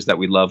characters that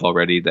we love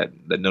already that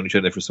known each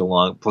other for so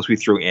long. Plus we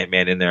threw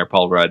Ant-Man in there,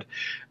 Paul Rudd,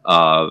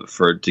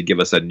 to give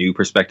us a new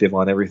perspective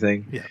on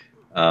everything.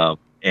 Yeah.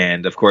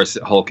 And of course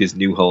Hulk is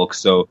new Hulk.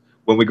 So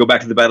when we go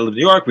back to the Battle of New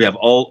York, we have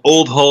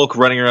old Hulk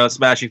running around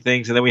smashing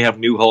things, and then we have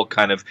new Hulk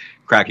kind of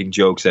cracking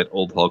jokes at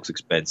old Hulk's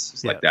expense.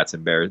 It's like that's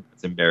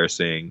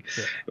embarrassing.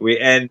 Yeah.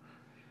 And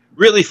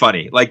really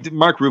funny. Like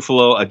Mark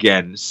Ruffalo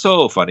again,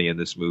 so funny in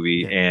this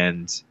movie,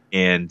 and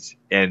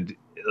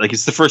like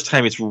it's the first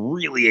time he's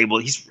really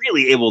able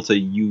to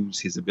use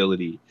his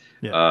ability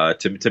to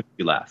make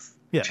you laugh.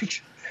 Yeah.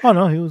 Oh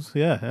no, he was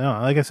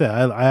like I said,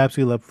 I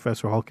absolutely love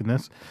Professor Hulk in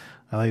this.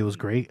 I thought he was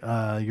great.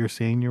 You're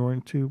saying you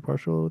weren't too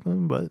partial with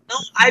him, but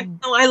I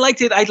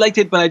liked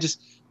it, but I just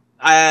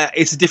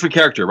it's a different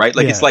character, right?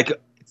 Like it's like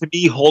to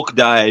me, Hulk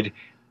died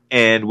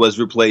and was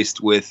replaced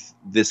with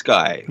this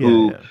guy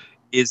who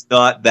is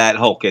not that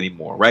Hulk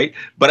anymore, right?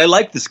 But I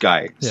like this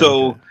guy,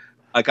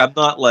 like I'm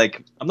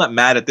not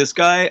mad at this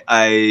guy.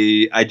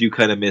 I do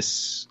kind of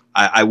miss.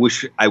 I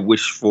wish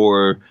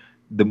for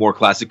the more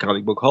classic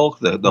comic book Hulk,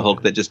 the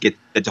Hulk that just gets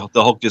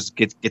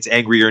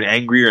angrier and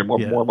angrier and more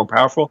and more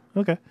powerful.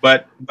 Okay,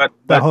 but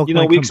Hulk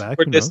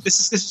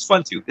this is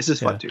fun too. This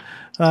is fun too.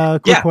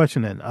 Quick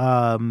question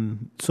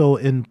then. So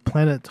in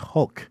Planet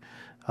Hulk,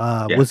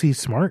 was he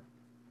smart?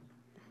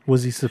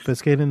 Was he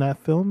sophisticated in that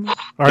film?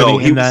 No,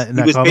 he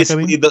was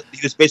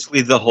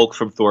basically the Hulk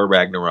from Thor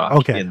Ragnarok.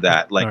 Okay. In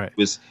that,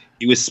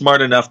 he was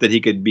smart enough that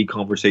he could be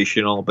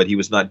conversational, but he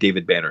was not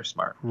David Banner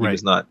smart. He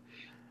was not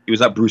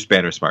Bruce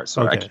Banner smart.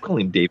 Sorry, I keep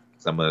calling him David.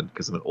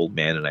 because I'm an old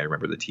man and I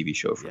remember the TV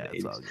show from the 80s.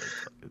 It's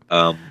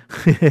all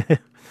good.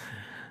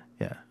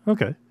 Yeah.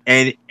 Okay.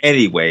 And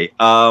anyway,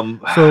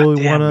 so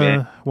we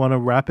want to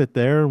wrap it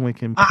there, and we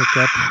can pick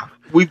up.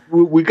 We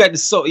got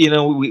so we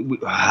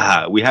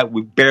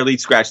barely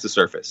scratched the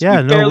surface.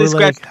 Yeah, we're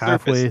like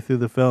halfway through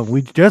the film.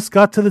 We just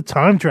got to the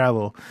time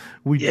travel.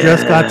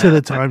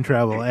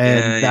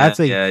 And that's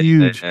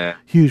a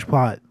huge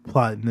plot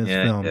in this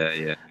film.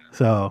 Yeah.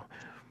 So,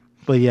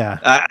 but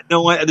yeah,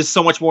 no, there's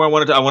so much more I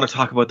want to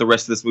talk about the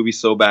rest of this movie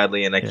so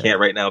badly, and I can't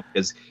right now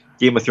because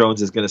Game of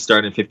Thrones is going to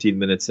start in 15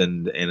 minutes,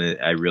 and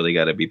I really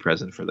got to be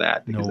present for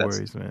that. No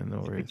worries, man.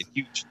 No worries.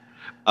 Huge.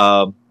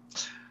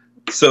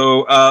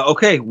 So,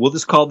 okay, we'll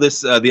just call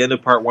this the end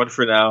of part 1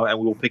 for now, and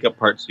we'll pick up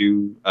part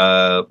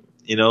 2,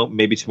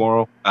 maybe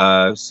tomorrow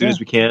as soon as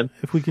we can.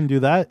 If we can do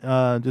that,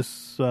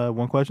 just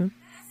one question?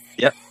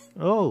 Yep.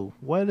 Oh,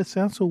 why did it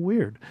sound so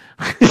weird?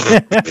 I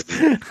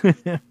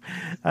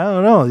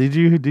don't know. Did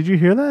you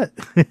hear that?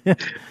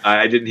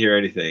 I didn't hear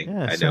anything.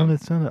 Yeah, it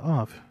sounded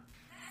off.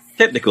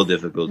 Technical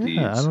difficulties.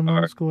 Yeah, I don't know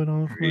what's going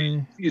on with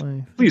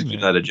Please do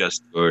not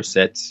adjust your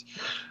sets.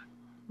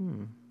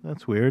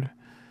 That's weird.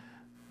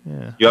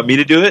 Yeah. You want me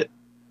to do it?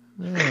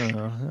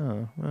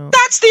 Well.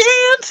 That's the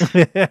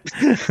end!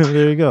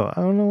 There you go.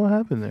 I don't know what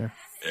happened there.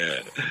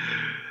 Yeah.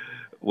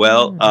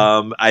 Well,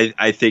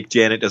 I think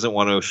Janet doesn't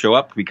want to show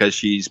up because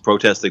she's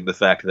protesting the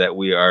fact that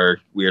we are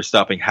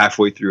stopping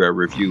halfway through our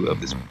review of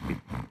this movie.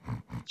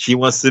 She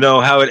wants to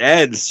know how it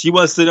ends. She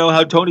wants to know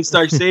how Tony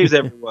Stark saves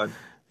everyone.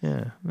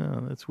 Yeah,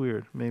 no, that's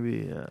weird.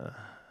 Maybe,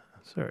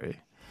 sorry.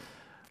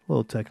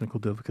 Little technical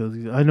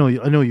difficulties. I know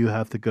you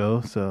have to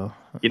go. So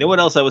you know what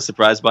else I was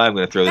surprised by? I'm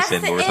going to throw this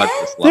in.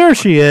 There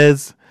she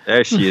is.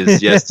 There she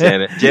is. Yes,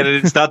 Janet.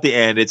 Janet, it's not the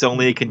end. It's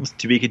only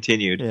to be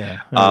continued.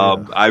 Yeah.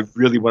 I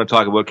really want to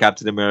talk about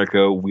Captain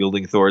America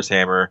wielding Thor's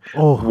hammer.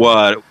 Oh,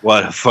 what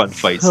a fun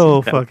fight!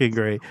 So fucking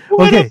great.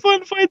 What a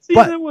fun fight scene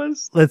that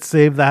was. Let's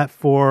save that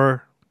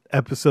for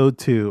episode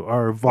 2,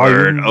 our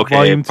volume.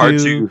 Volume part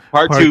 2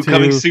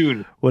 coming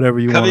soon. Whatever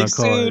you want to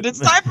call it. It's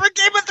time for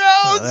Game of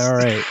Thrones. All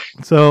right.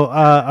 So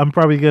I'm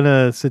probably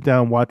gonna sit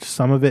down and watch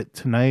some of it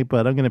tonight,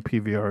 but I'm gonna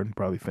PVR and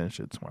probably finish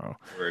it tomorrow.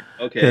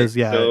 Okay.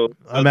 Because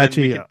I'm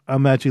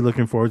actually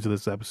looking forward to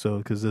this episode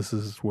because this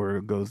is where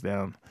it goes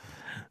down.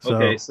 So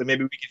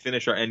maybe we can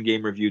finish our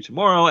Endgame review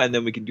tomorrow, and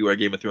then we can do our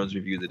Game of Thrones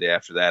review the day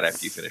after that.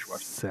 After you finish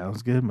watching.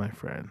 Sounds good, my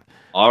friend.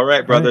 All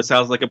right, brother. Right.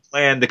 Sounds like a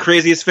plan. The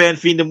craziest fan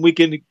fiendom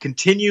weekend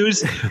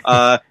continues.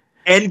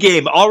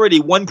 Endgame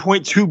already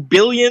 1.2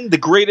 billion, the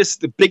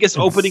biggest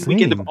opening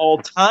weekend of all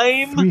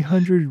time.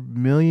 300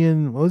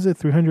 million. What was it?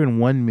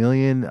 301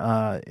 million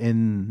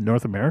in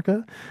North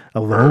America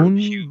alone.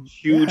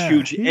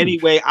 Huge.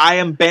 Anyway, I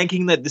am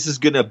banking that this is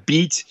gonna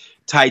beat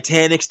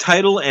Titanic's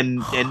title and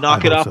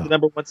knock it off the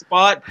number 1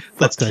 spot.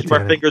 Let's keep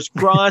our fingers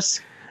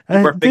crossed.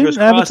 Didn't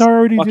Avatar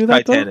already do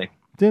that, Titanic?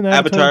 Didn't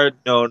Avatar?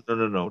 No.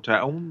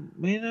 Oh,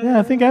 man, yeah,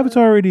 I think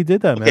Avatar already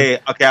did that, man.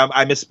 Okay,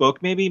 I misspoke.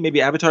 Maybe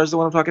Avatar is the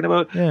one I'm talking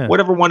about. Yeah.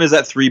 Whatever one is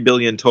at 3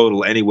 billion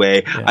total.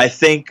 Anyway, yeah. I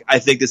think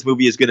this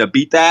movie is going to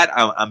beat that.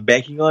 I'm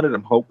banking on it.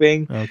 I'm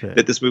hoping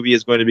that this movie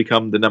is going to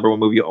become the number 1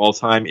 movie of all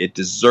time. It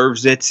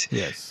deserves it.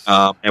 Yes.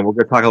 And we're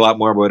going to talk a lot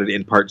more about it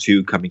in part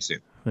 2 coming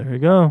soon. There you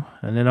go.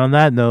 And then on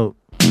that note,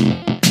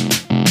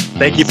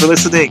 thank you for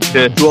listening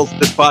to Too Old for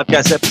This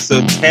Podcast,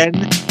 episode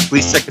 10.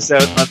 Please check us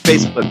out on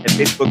Facebook at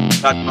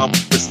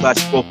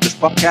facebook.com/Too Old for This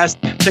Podcast.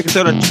 Check us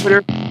out on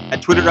Twitter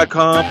at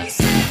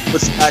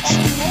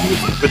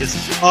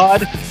twitter.com/TooOldForThisPod.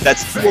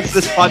 That's Too Old for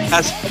This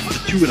Podcast, with a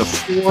 2 and a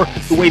 4,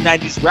 the way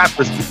 90s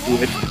rappers would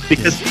do it.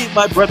 Because me and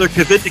my brother,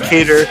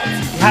 Kavindicator,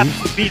 have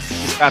to beat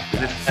these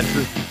rappers.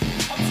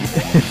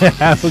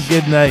 Have a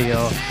good night,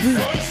 y'all.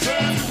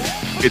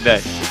 Good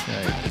night.